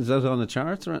new hit? Is that on the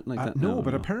charts or anything like that? No,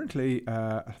 but apparently,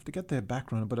 I have to get the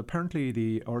background, but apparently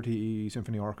the RTE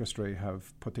Symphony Orchestra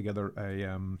have put together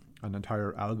an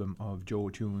entire album of Joe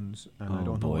tunes, and I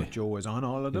don't know if Joe is on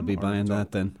all of them. You'll be buying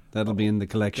that then. That'll be in the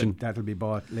collection. That'll be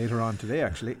bought later on today,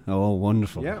 actually. Oh,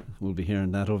 wonderful. Yeah. We'll be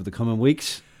hearing that over the coming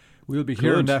weeks. We'll be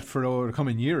hearing that for the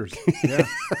coming years. Yeah.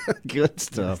 Good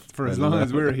stuff. For as long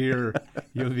as we're here,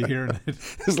 you'll be hearing it.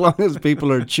 As long as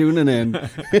people are tuning in,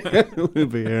 we'll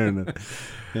be hearing it.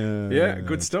 Yeah,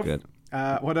 good stuff. Good.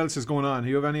 What else is going on? Do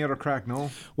you have any other crack?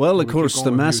 No? Well, Or of we course, keep the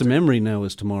going with Mass of music? Memory now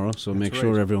is tomorrow, so make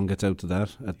sure right. everyone gets out to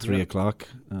that at 3 o'clock.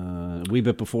 A wee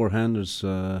bit beforehand, there's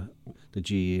the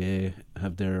GEA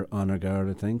have their honour guard,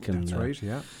 I think. And, That's right,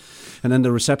 yeah. And then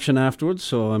the reception afterwards,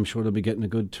 so I'm sure they'll be getting a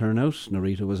good turnout.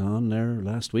 Narita was on there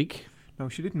last week. Now,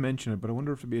 she didn't mention it, but I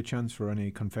wonder if there'd be a chance for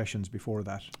any confessions before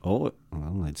that. Oh,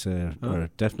 well, I'd say or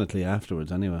definitely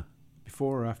afterwards anyway.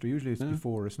 Before or after? Usually it's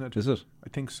before, isn't it? Is it? I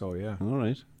think so, yeah. All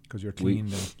right. Because you're clean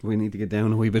then. We need to get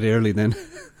down a wee bit early then.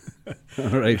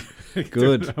 All right.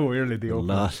 Good. How early they A open.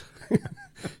 lot.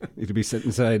 Need to be sitting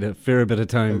inside a fair bit of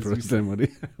time for us then, would you?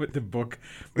 With the book.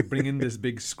 We bring in this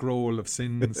big scroll of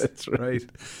sins. That's right.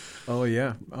 Oh,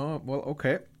 yeah. Oh, well,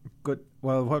 okay. Good.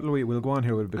 Well, what will we'll go on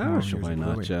here with a bit more sure, music. why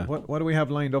will not, we? yeah. What do we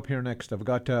have lined up here next? I've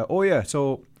got,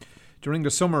 so during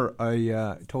the summer,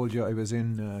 I told you I was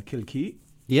in Kilkee.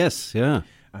 Yes, yeah.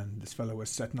 And this fellow was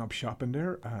setting up shop in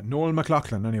there. Noel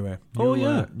McLaughlin, anyway.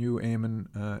 New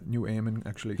Eamon,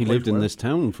 actually. He quite lived in well. this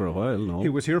town for a while, no? He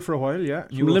was here for a while, yeah.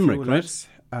 From Limerick, right?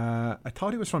 I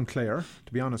thought he was from Clare,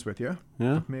 to be honest with you.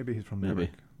 Yeah? But maybe he's from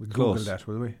Limerick. We'll Close. Google that,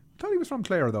 will we? I thought he was from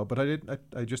Clare, though, but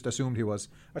I just assumed he was.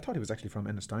 I thought he was actually from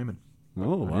Ennistimon.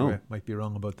 Oh, wow. Anyway, might be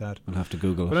wrong about that. I'll have to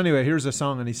Google But it. anyway, here's a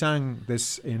song, and he sang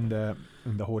this in the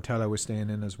hotel I was staying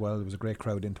in as well. There was a great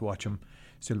crowd in to watch him.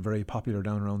 Still very popular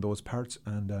down around those parts.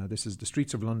 And this is The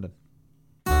Streets of London.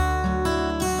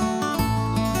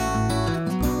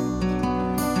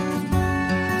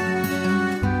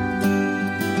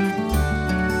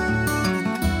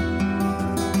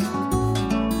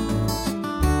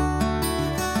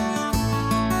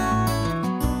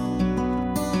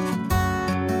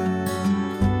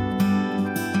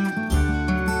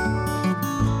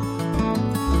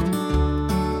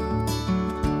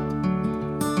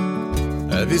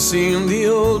 Have you seen the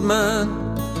old man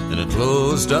in a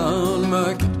closed down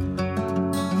market,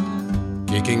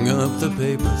 kicking up the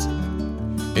papers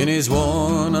in his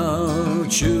worn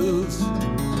out shoes?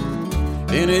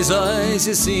 In his eyes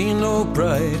you see no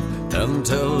pride, and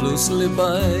held loosely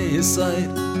by his side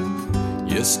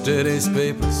yesterday's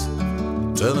papers,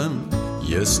 telling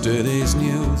yesterday's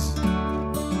news.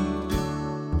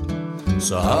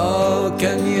 So how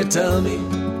can you tell me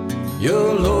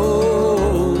you're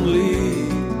lonely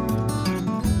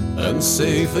and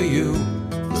say for you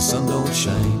the sun don't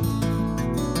shine?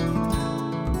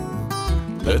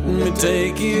 Let me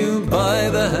take you by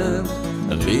the hand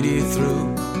and lead you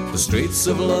through the streets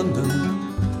of London.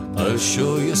 I'll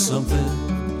show you something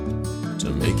to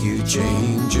make you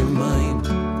change your mind.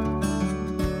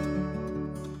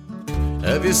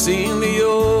 Have you seen the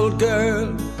old girl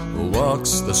who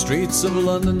walks the streets of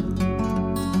London?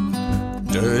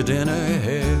 Dirt in her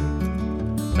hair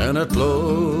and her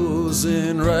clothes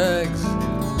in rags.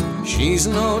 She's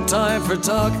no time for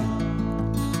talking,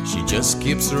 she just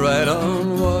keeps right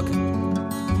on walking,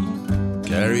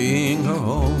 carrying her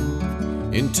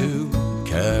home in 2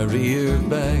 carrier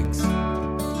bags.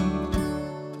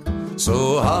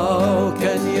 So how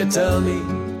can you tell me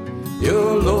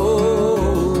you're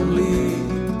lonely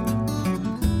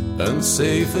and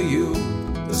say for you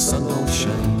the sun don't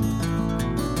shine?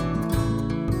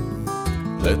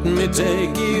 Let me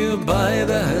take you by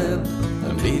the hand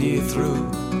and lead you through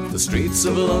the streets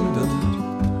of London.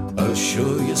 I'll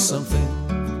show you something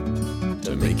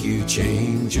to make you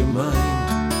change your mind.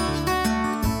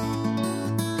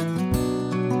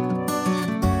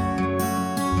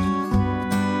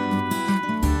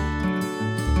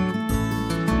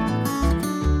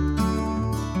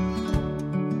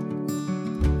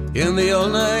 In the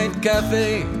all-night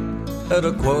cafe at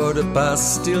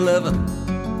 11:15,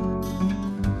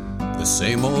 the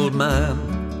same old man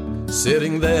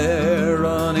sitting there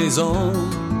on his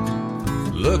own,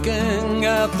 looking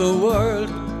at the world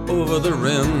over the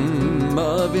rim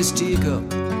of his teacup.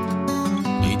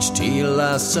 Each tea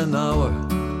lasts an hour,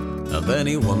 and then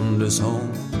he wanders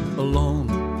home alone.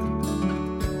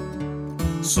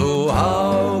 So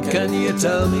how can you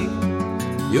tell me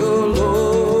you're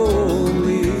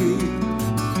lonely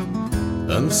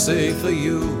and say for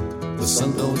you the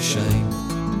sun don't shine?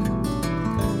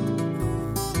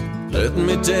 Let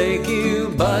me take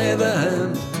you by the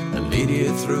hand and lead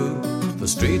you through the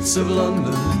streets of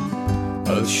London.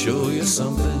 I'll show you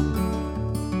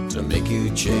something to make you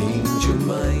change your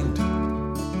mind.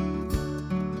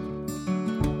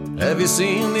 Have you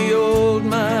seen the old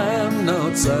man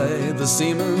outside the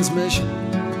Seaman's Mission?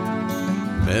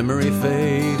 Memory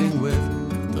fading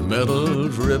with the metal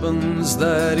ribbons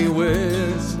that he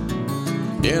wears.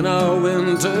 In our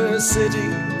winter city,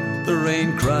 the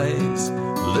rain cries,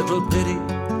 little pity,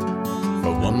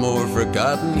 for one more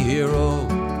forgotten hero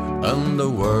and a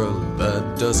world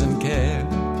that doesn't care.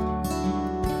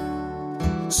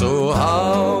 So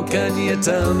how can you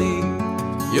tell me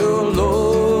you're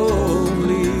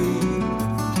lonely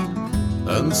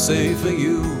and say for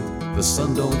you the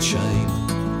sun don't shine?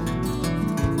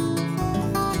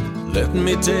 Let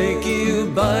me take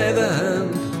you by the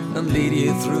hand and lead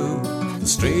you through the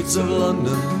streets of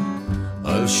London.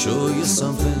 I'll show you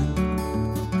something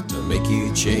to make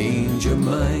you change your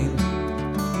mind.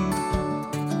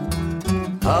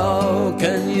 How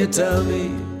can you tell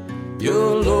me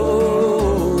you're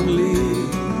lonely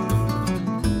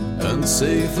and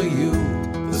say for you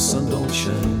the sun don't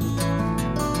shine?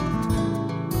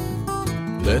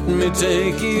 Let me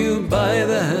take you by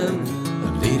the hand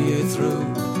and lead you through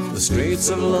the streets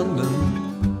of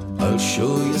London. I'll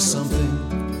show you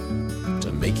something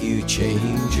to make you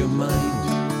change your mind.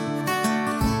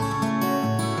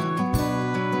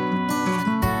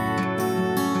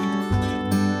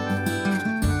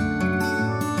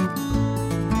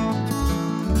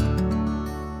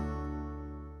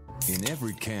 In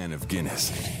every can of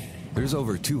Guinness, there's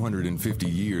over 250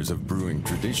 years of brewing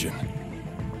tradition.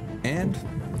 And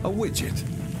a widget.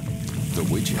 The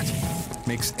widget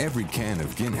makes every can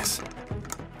of Guinness,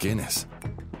 Guinness.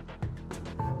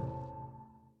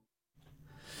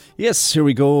 Yes, here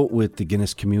we go with the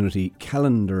Guinness Community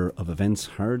Calendar of Events.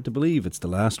 Hard to believe it's the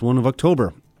last one of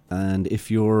October. And if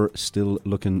you're still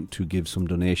looking to give some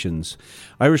donations,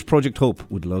 Irish Project Hope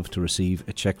would love to receive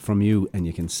a cheque from you, and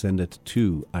you can send it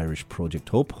to Irish Project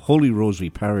Hope, Holy Rosary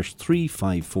Parish,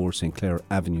 354 St. Clair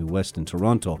Avenue West in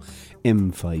Toronto,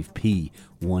 M5P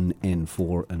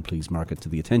 1N4, and please mark it to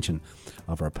the attention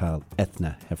of our pal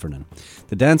Ethna Heffernan.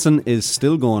 The dancing is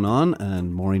still going on,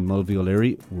 and Maureen Mulvey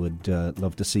O'Leary would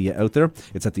love to see you out there.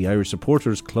 It's at the Irish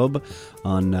Supporters Club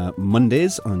on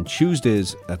Mondays, on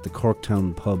Tuesdays at the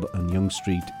Corktown Pub on Yonge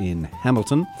Street in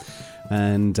Hamilton,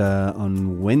 and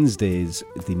on Wednesdays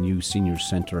at the new Senior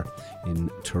Centre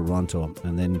in Toronto,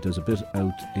 and then there's a bit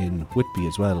out in Whitby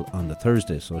as well on the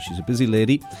Thursday. So she's a busy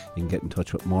lady. You can get in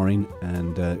touch with Maureen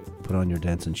and put on your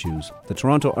dancing shoes. The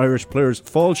Toronto Irish Players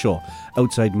Fall Show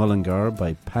outside Mullingar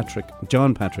by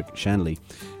John Patrick Shanley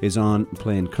is on,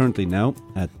 playing currently now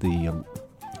at the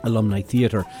Alumni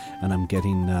Theatre, and I'm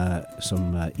getting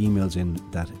some emails in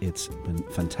that it's been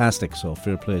fantastic, so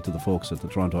fair play to the folks at the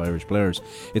Toronto Irish Players.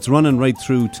 It's running right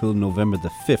through till November the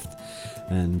 5th,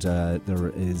 and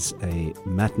there is a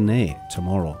matinee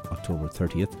tomorrow, October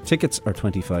 30th. Tickets are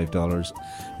 $25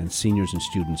 and seniors and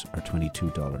students are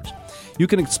 $22. You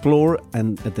can explore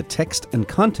the text and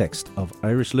context of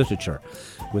Irish literature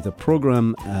with a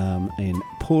programme in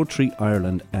Poetry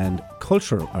Ireland and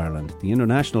Cultural Ireland, the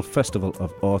International Festival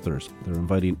of Authors. They're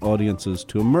inviting audiences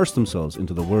to immerse themselves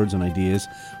into the words and ideas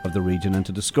of the region and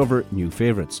to discover new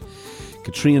favourites.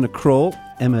 Katrina Crowe,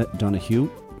 Emma Donoghue,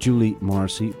 Julie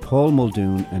Morrissey, Paul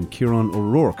Muldoon and Kieran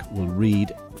O'Rourke will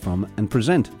read from and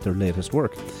present their latest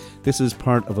work. This is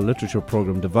part of a literature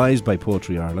programme devised by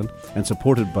Poetry Ireland and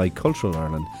supported by Cultural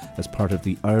Ireland as part of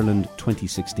the Ireland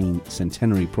 2016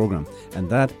 Centenary Programme. And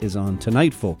that is on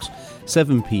tonight, folks,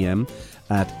 7 p.m.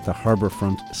 at the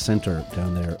Harbourfront Centre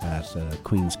down there at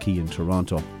Queen's Quay in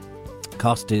Toronto.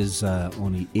 Cost is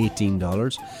only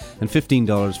 $18 and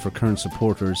 $15 for current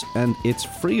supporters, and it's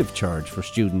free of charge for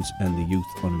students and the youth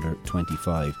under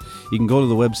 25. You can go to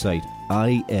the website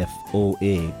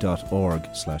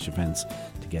ifoa.org/events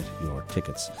to get your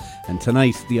tickets. And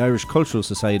tonight, the Irish Cultural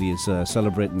Society is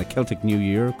celebrating the Celtic New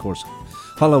Year, of course,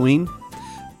 Halloween.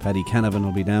 Paddy Canavan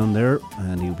will be down there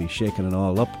and he'll be shaking it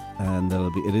all up, and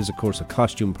it is of course a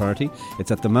costume party. It's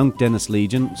at the Mount Dennis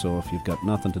Legion, so if you've got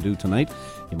nothing to do tonight,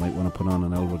 you might want to put on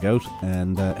an old workout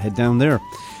and head down there.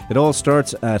 It all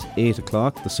starts at 8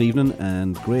 o'clock this evening,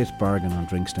 and great bargain on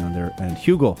drinks down there, and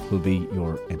Hugo will be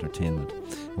your entertainment.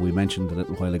 And we mentioned a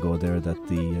little while ago there that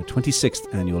the 26th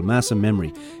annual Mass of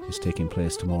Memory is taking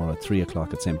place tomorrow at 3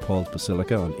 o'clock at St. Paul's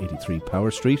Basilica on 83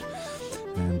 Power Street.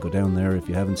 And go down there if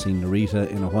you haven't seen Narita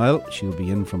in a while. She'll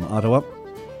be in from Ottawa.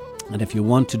 And if you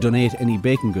want to donate any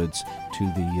baking goods to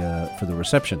for the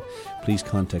reception, please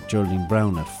contact Geraldine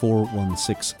Brown at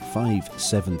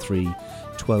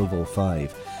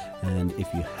 416-573-1205. And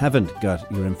if you haven't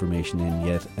got your information in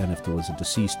yet, and if there was a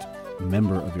deceased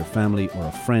member of your family or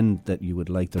a friend that you would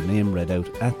like their name read out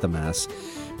at the Mass,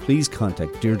 please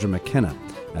contact Deirdre McKenna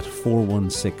at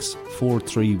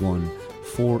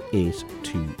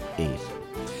 416-431-4828.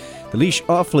 The Laois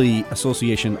Offaly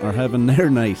Association are having their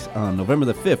night on November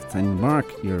the 5th, and Mark,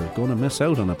 you're going to miss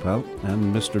out on it, pal,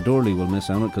 and Mr. Dorley will miss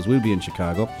out on it because we'll be in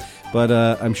Chicago, but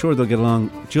I'm sure they'll get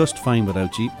along just fine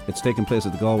without you. It's taking place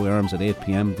at the Galway Arms at 8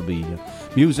 p.m. There'll be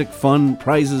music, fun,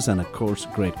 prizes, and of course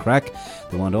great crack.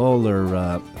 They want all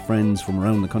their friends from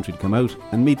around the country to come out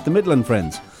and meet the Midland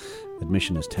friends.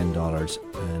 Admission is $10,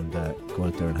 and go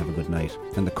out there and have a good night.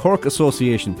 And the Cork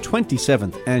Association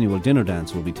 27th Annual Dinner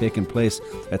Dance will be taking place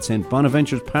at St.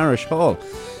 Bonaventure's Parish Hall,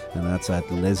 and that's at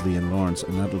Leslie and Lawrence,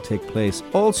 and that'll take place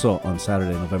also on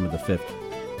Saturday, November the 5th.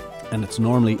 And it's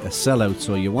normally a sellout,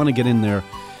 so you want to get in there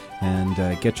and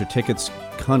get your tickets.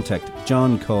 Contact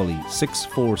John Cawley,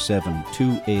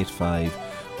 647-285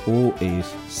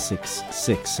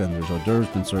 0866, and there's hors d'oeuvres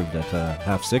been served at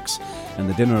 6:30, and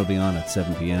the dinner will be on at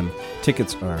 7 p.m.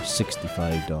 Tickets are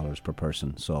 $65 per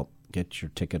person, so get your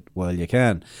ticket while you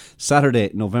can.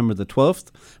 Saturday, November the 12th,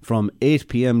 from 8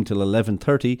 p.m. till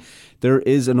 11:30, there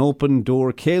is an open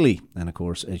door ceilidh, and of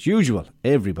course, as usual,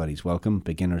 everybody's welcome,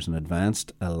 beginners and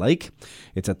advanced alike.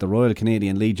 It's at the Royal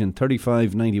Canadian Legion,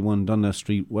 3591 Dundas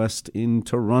Street West in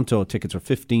Toronto. Tickets are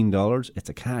 $15. It's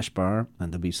a cash bar,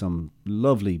 and there'll be some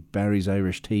lovely Barry's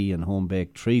Irish tea and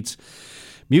home-baked treats.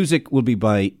 Music will be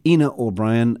by Ina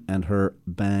O'Brien and her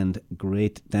band.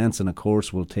 Great dancing, of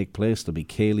course, will take place. There'll be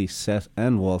ceilidh, set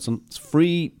and waltzing. It's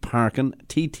free parking,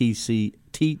 TTC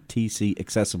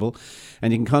accessible,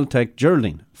 and you can contact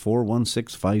Geraldine,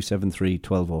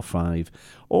 416-573-1205,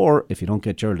 or if you don't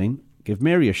get Geraldine, give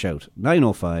Mary a shout,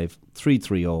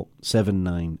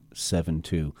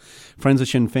 905-330-7972. Friends of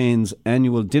Sinn Féin's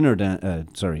annual dinner,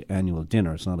 annual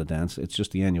dinner, it's not a dance, it's just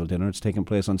the annual dinner. It's taking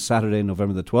place on Saturday,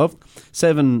 November the 12th,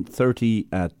 7:30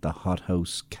 at the Hot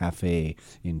House Cafe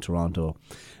in Toronto.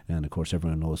 And of course,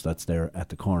 everyone knows that's there at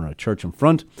the corner of Church and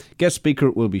Front. Guest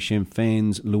speaker will be Sinn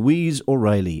Féin's Louise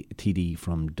O'Reilly, TD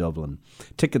from Dublin.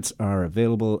 Tickets are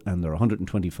available and they're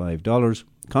 $125.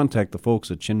 Contact the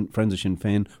folks at Friends of Sinn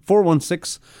Féin,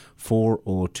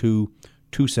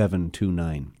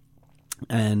 416-402-2729.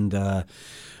 And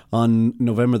on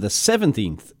November the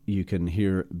 17th, you can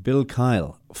hear Bill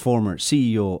Kyle, former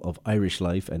CEO of Irish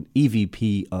Life and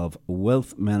EVP of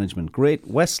Wealth Management, Great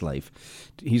West Life.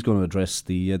 He's going to address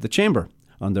the Chamber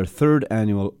on their third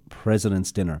annual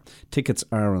President's Dinner. Tickets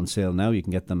are on sale now. You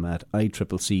can get them at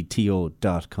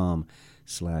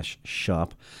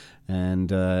iccto.com/shop.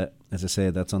 And as I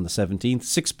say, that's on the 17th.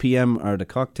 6 p.m. are the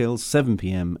cocktails, 7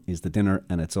 p.m. is the dinner,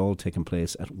 and it's all taking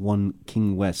place at 1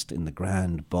 King West in the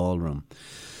Grand Ballroom.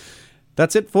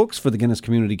 That's it, folks, for the Guinness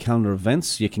Community Calendar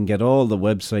events. You can get all the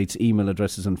websites, email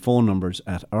addresses and phone numbers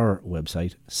at our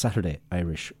website,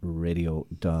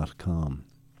 SaturdayIrishRadio.com.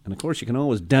 And of course, you can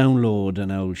always download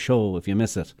an old show if you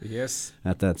miss it. Yes.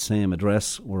 At that same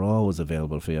address. We're always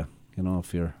available for you. You know,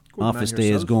 if your Good office man day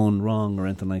is yourself. going wrong or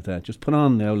anything like that, just put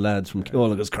on the old lads from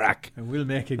Keolaga's Crack. And we'll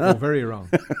make it go very wrong.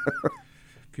 A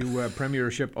few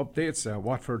Premiership updates.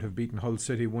 Watford have beaten Hull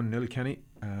City 1-0, Kenny.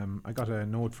 I got a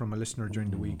note from a listener during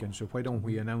the week, and so why don't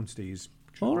we announce these?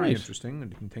 All very right. interesting,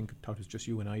 and you can thought it's just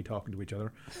you and I talking to each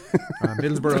other.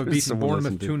 Middlesbrough have beaten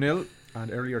Bournemouth 2-0,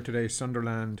 and earlier today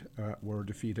Sunderland were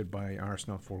defeated by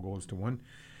Arsenal 4-1.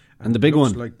 And the big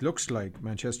one. Looks like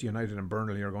Manchester United and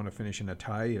Burnley are going to finish in a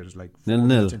tie. It's like 4 0-0.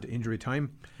 minutes into injury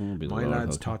time. Be My the Lord lads,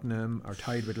 help you. Tottenham, are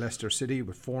tied with Leicester City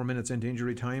with 4 minutes into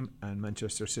injury time, and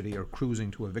Manchester City are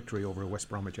cruising to a victory over West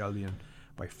Bromwich Albion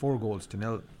by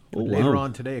 4-0. Oh, Later wow.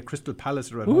 on today, Crystal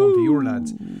Palace are at home to your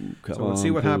lads. Come So we'll see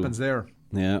on, what cool. happens there.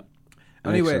 Yeah.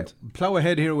 Anyway, Excellent. plough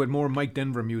ahead here with more Mike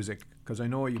Denver music, because I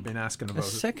know you've been asking A about it.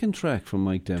 second track from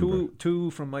Mike Denver. Two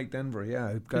from Mike Denver, yeah.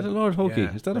 I've got, Is it Lord Hokey?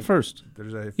 Is that a first?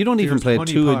 There's a You don't even fierce play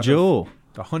honey Two pot of of- Joe.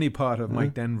 The honeypot of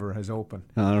Mike Denver has opened.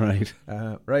 All right.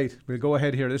 Right, we'll go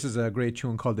ahead here. This is a great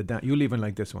tune called The Dance. You'll even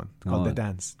like this one. It's called The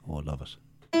Dance. Oh, I love it.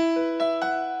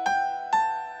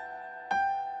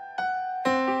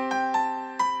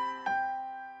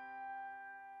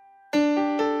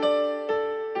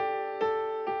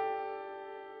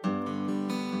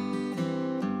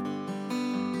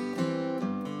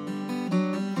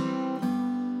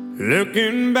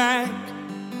 Looking back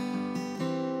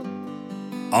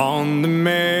on the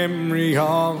memory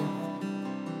of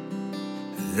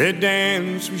the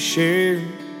dance we shared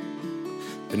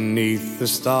beneath the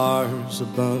stars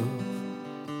above.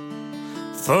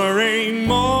 For a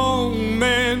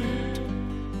moment,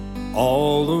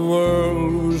 all the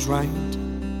world was right.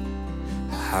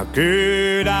 How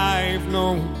could I have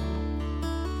known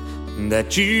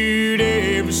that you'd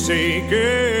ever say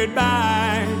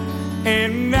goodbye?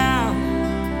 And now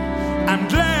I'm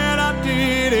glad I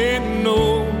didn't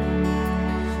know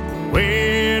the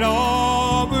way it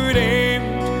all would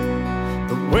end,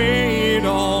 the way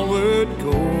would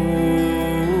go.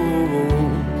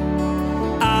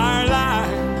 Our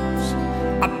lives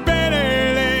are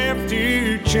better left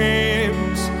to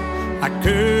chance. I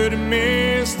could have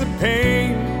missed the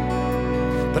pain,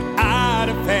 but I'd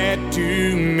have had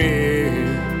to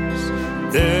miss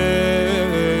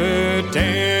the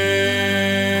dance.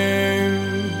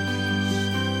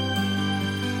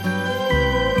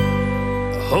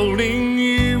 Holding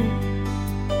you,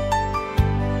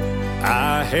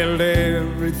 I held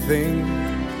everything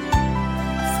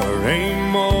for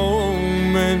a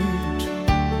moment.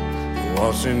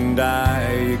 Wasn't I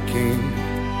a king?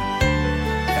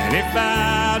 And if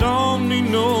I'd only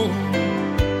known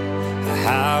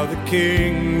how the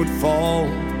king would fall,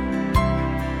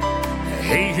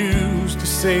 he used to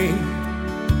say,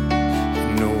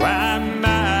 no, I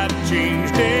might have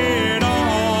changed it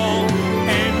all.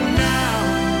 And now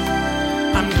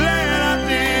I'm glad I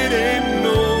didn't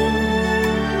know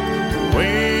the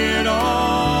way it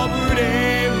all would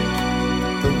end,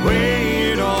 the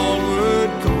way it all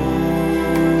would go.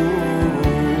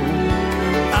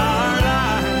 Our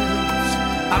lives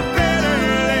are better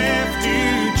left to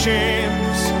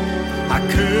chance. I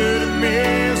could have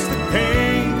missed the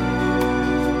pain,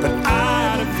 but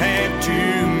I'd have had to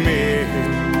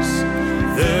miss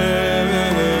the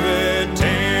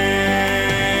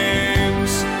dance.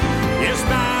 Yes,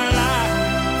 my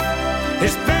life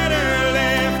is better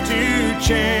left to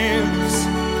chance.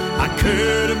 I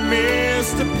could have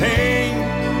missed the pain,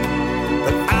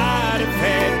 but I'd have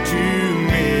had to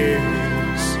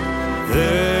miss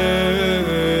the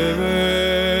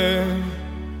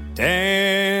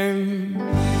dance.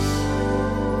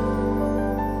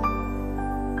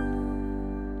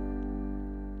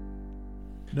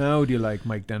 Now, do you like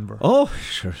Mike Denver? Oh,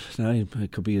 sure. Now I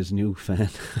could be his new fan.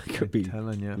 I could be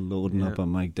telling you. loading up on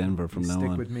Mike Denver from now Stick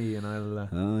on. with me and I'll...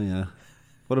 Oh, yeah.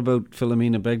 What about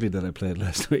Philomena Begley that I played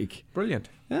last week? Brilliant.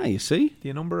 Yeah, you see?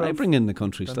 The number I of... bring in the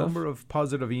country the stuff. number of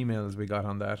positive emails we got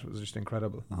on that was just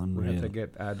incredible. We had Unreal. to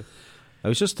get I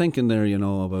was just thinking there,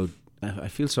 about... I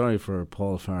feel sorry for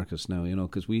Paul Farkas now,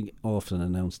 because we often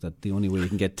announce that the only way you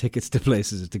can get tickets to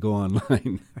places is to go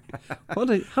online.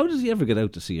 How does he ever get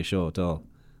out to see a show at all?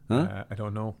 Huh? I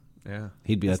don't know. Yeah.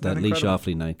 He'd be Isn't at that Lee incredible?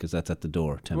 Shoffley night because that's at the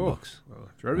door, $10. Well,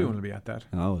 sure, everyone will be at that.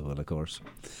 Oh, well, of course.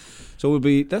 So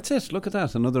that's it. Look at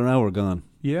that. Another hour gone.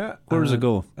 Yeah. Where does it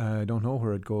go? I don't know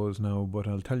where it goes now, but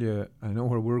I'll tell you, I know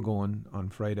where we're going on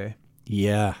Friday.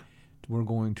 Yeah. We're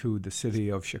going to the city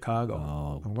of Chicago.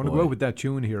 Oh, I'm going to go out with that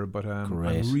tune here, but I'm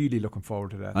really looking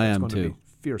forward to that. I am going too. To be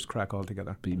fierce crack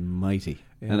altogether. Be mighty.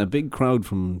 Yeah. And a big crowd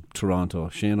from Toronto.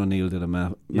 Shane O'Neill did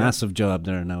a massive job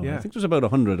there now. Yeah. I think there's about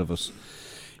 100 of us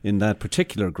in that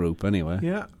particular group anyway.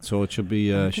 Yeah. So it should be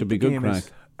good crack.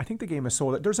 I think the game is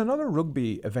sold. There's another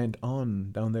rugby event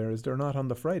on down there. Is there not on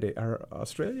the Friday? Are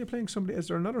Australia playing somebody? Is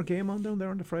there another game on down there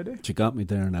on the Friday? You got me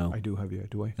there now. I do have you,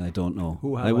 do I? I don't know.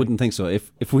 I wouldn't think so.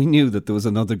 If we knew that there was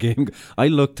another game, I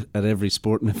looked at every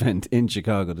sporting event in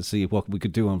Chicago to see what we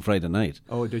could do on Friday night.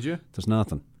 Oh, did you? There's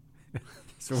nothing.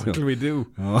 So what will we do?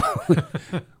 Oh,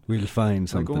 we'll find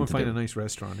something. I'll go and find do. a nice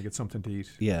restaurant and get something to eat.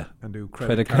 Yeah. And do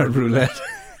credit card roulette.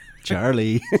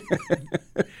 Charlie.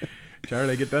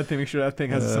 Charlie, get that thing. Make sure that thing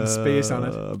has some space on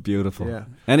it. Beautiful. Yeah.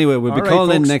 Anyway, we'll be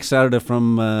calling in next Saturday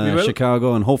from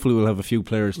Chicago, and hopefully we'll have a few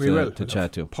players to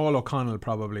chat to. Paul O'Connell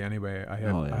probably. Anyway, I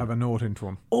have a note into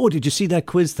him. Oh, did you see that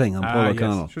quiz thing on Paul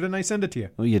O'Connell? Yes. Shouldn't I send it to you?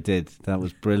 Oh, you did. That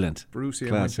was brilliant. Brucey,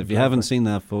 class. If you haven't seen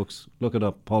that, folks, look it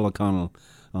up. Paul O'Connell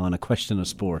on A Question of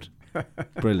Sport.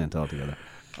 Brilliant altogether.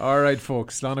 All right,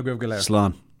 folks. Slán a Galer.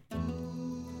 Slán.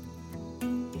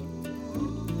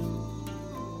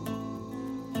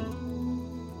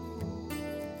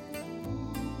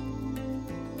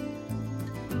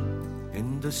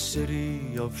 The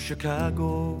city of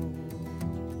Chicago,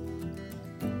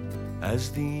 as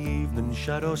the evening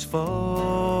shadows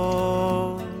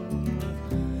fall,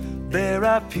 there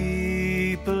are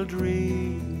people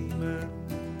dreaming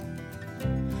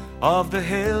of the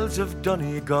hills of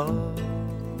Donegal.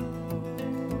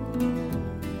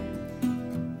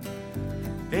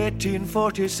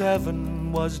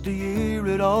 1847 was the year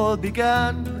it all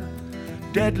began.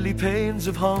 Deadly pains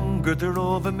of hunger, there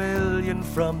over a million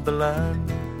from the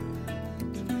land.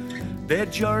 They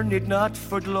journeyed not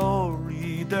for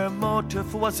glory, their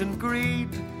motive wasn't greed.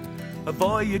 A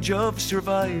voyage of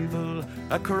survival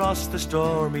across the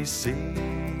stormy sea.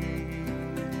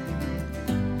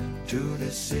 To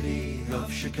the city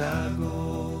of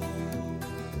Chicago,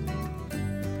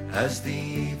 as the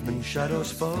evening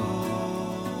shadows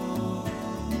fall,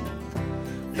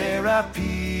 there are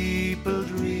people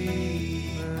dreaming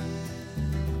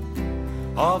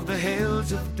of the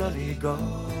hills of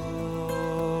Donegal.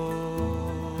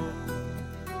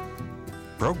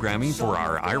 Programming for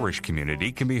our Irish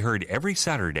community can be heard every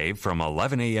Saturday from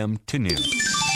 11 a.m. to noon.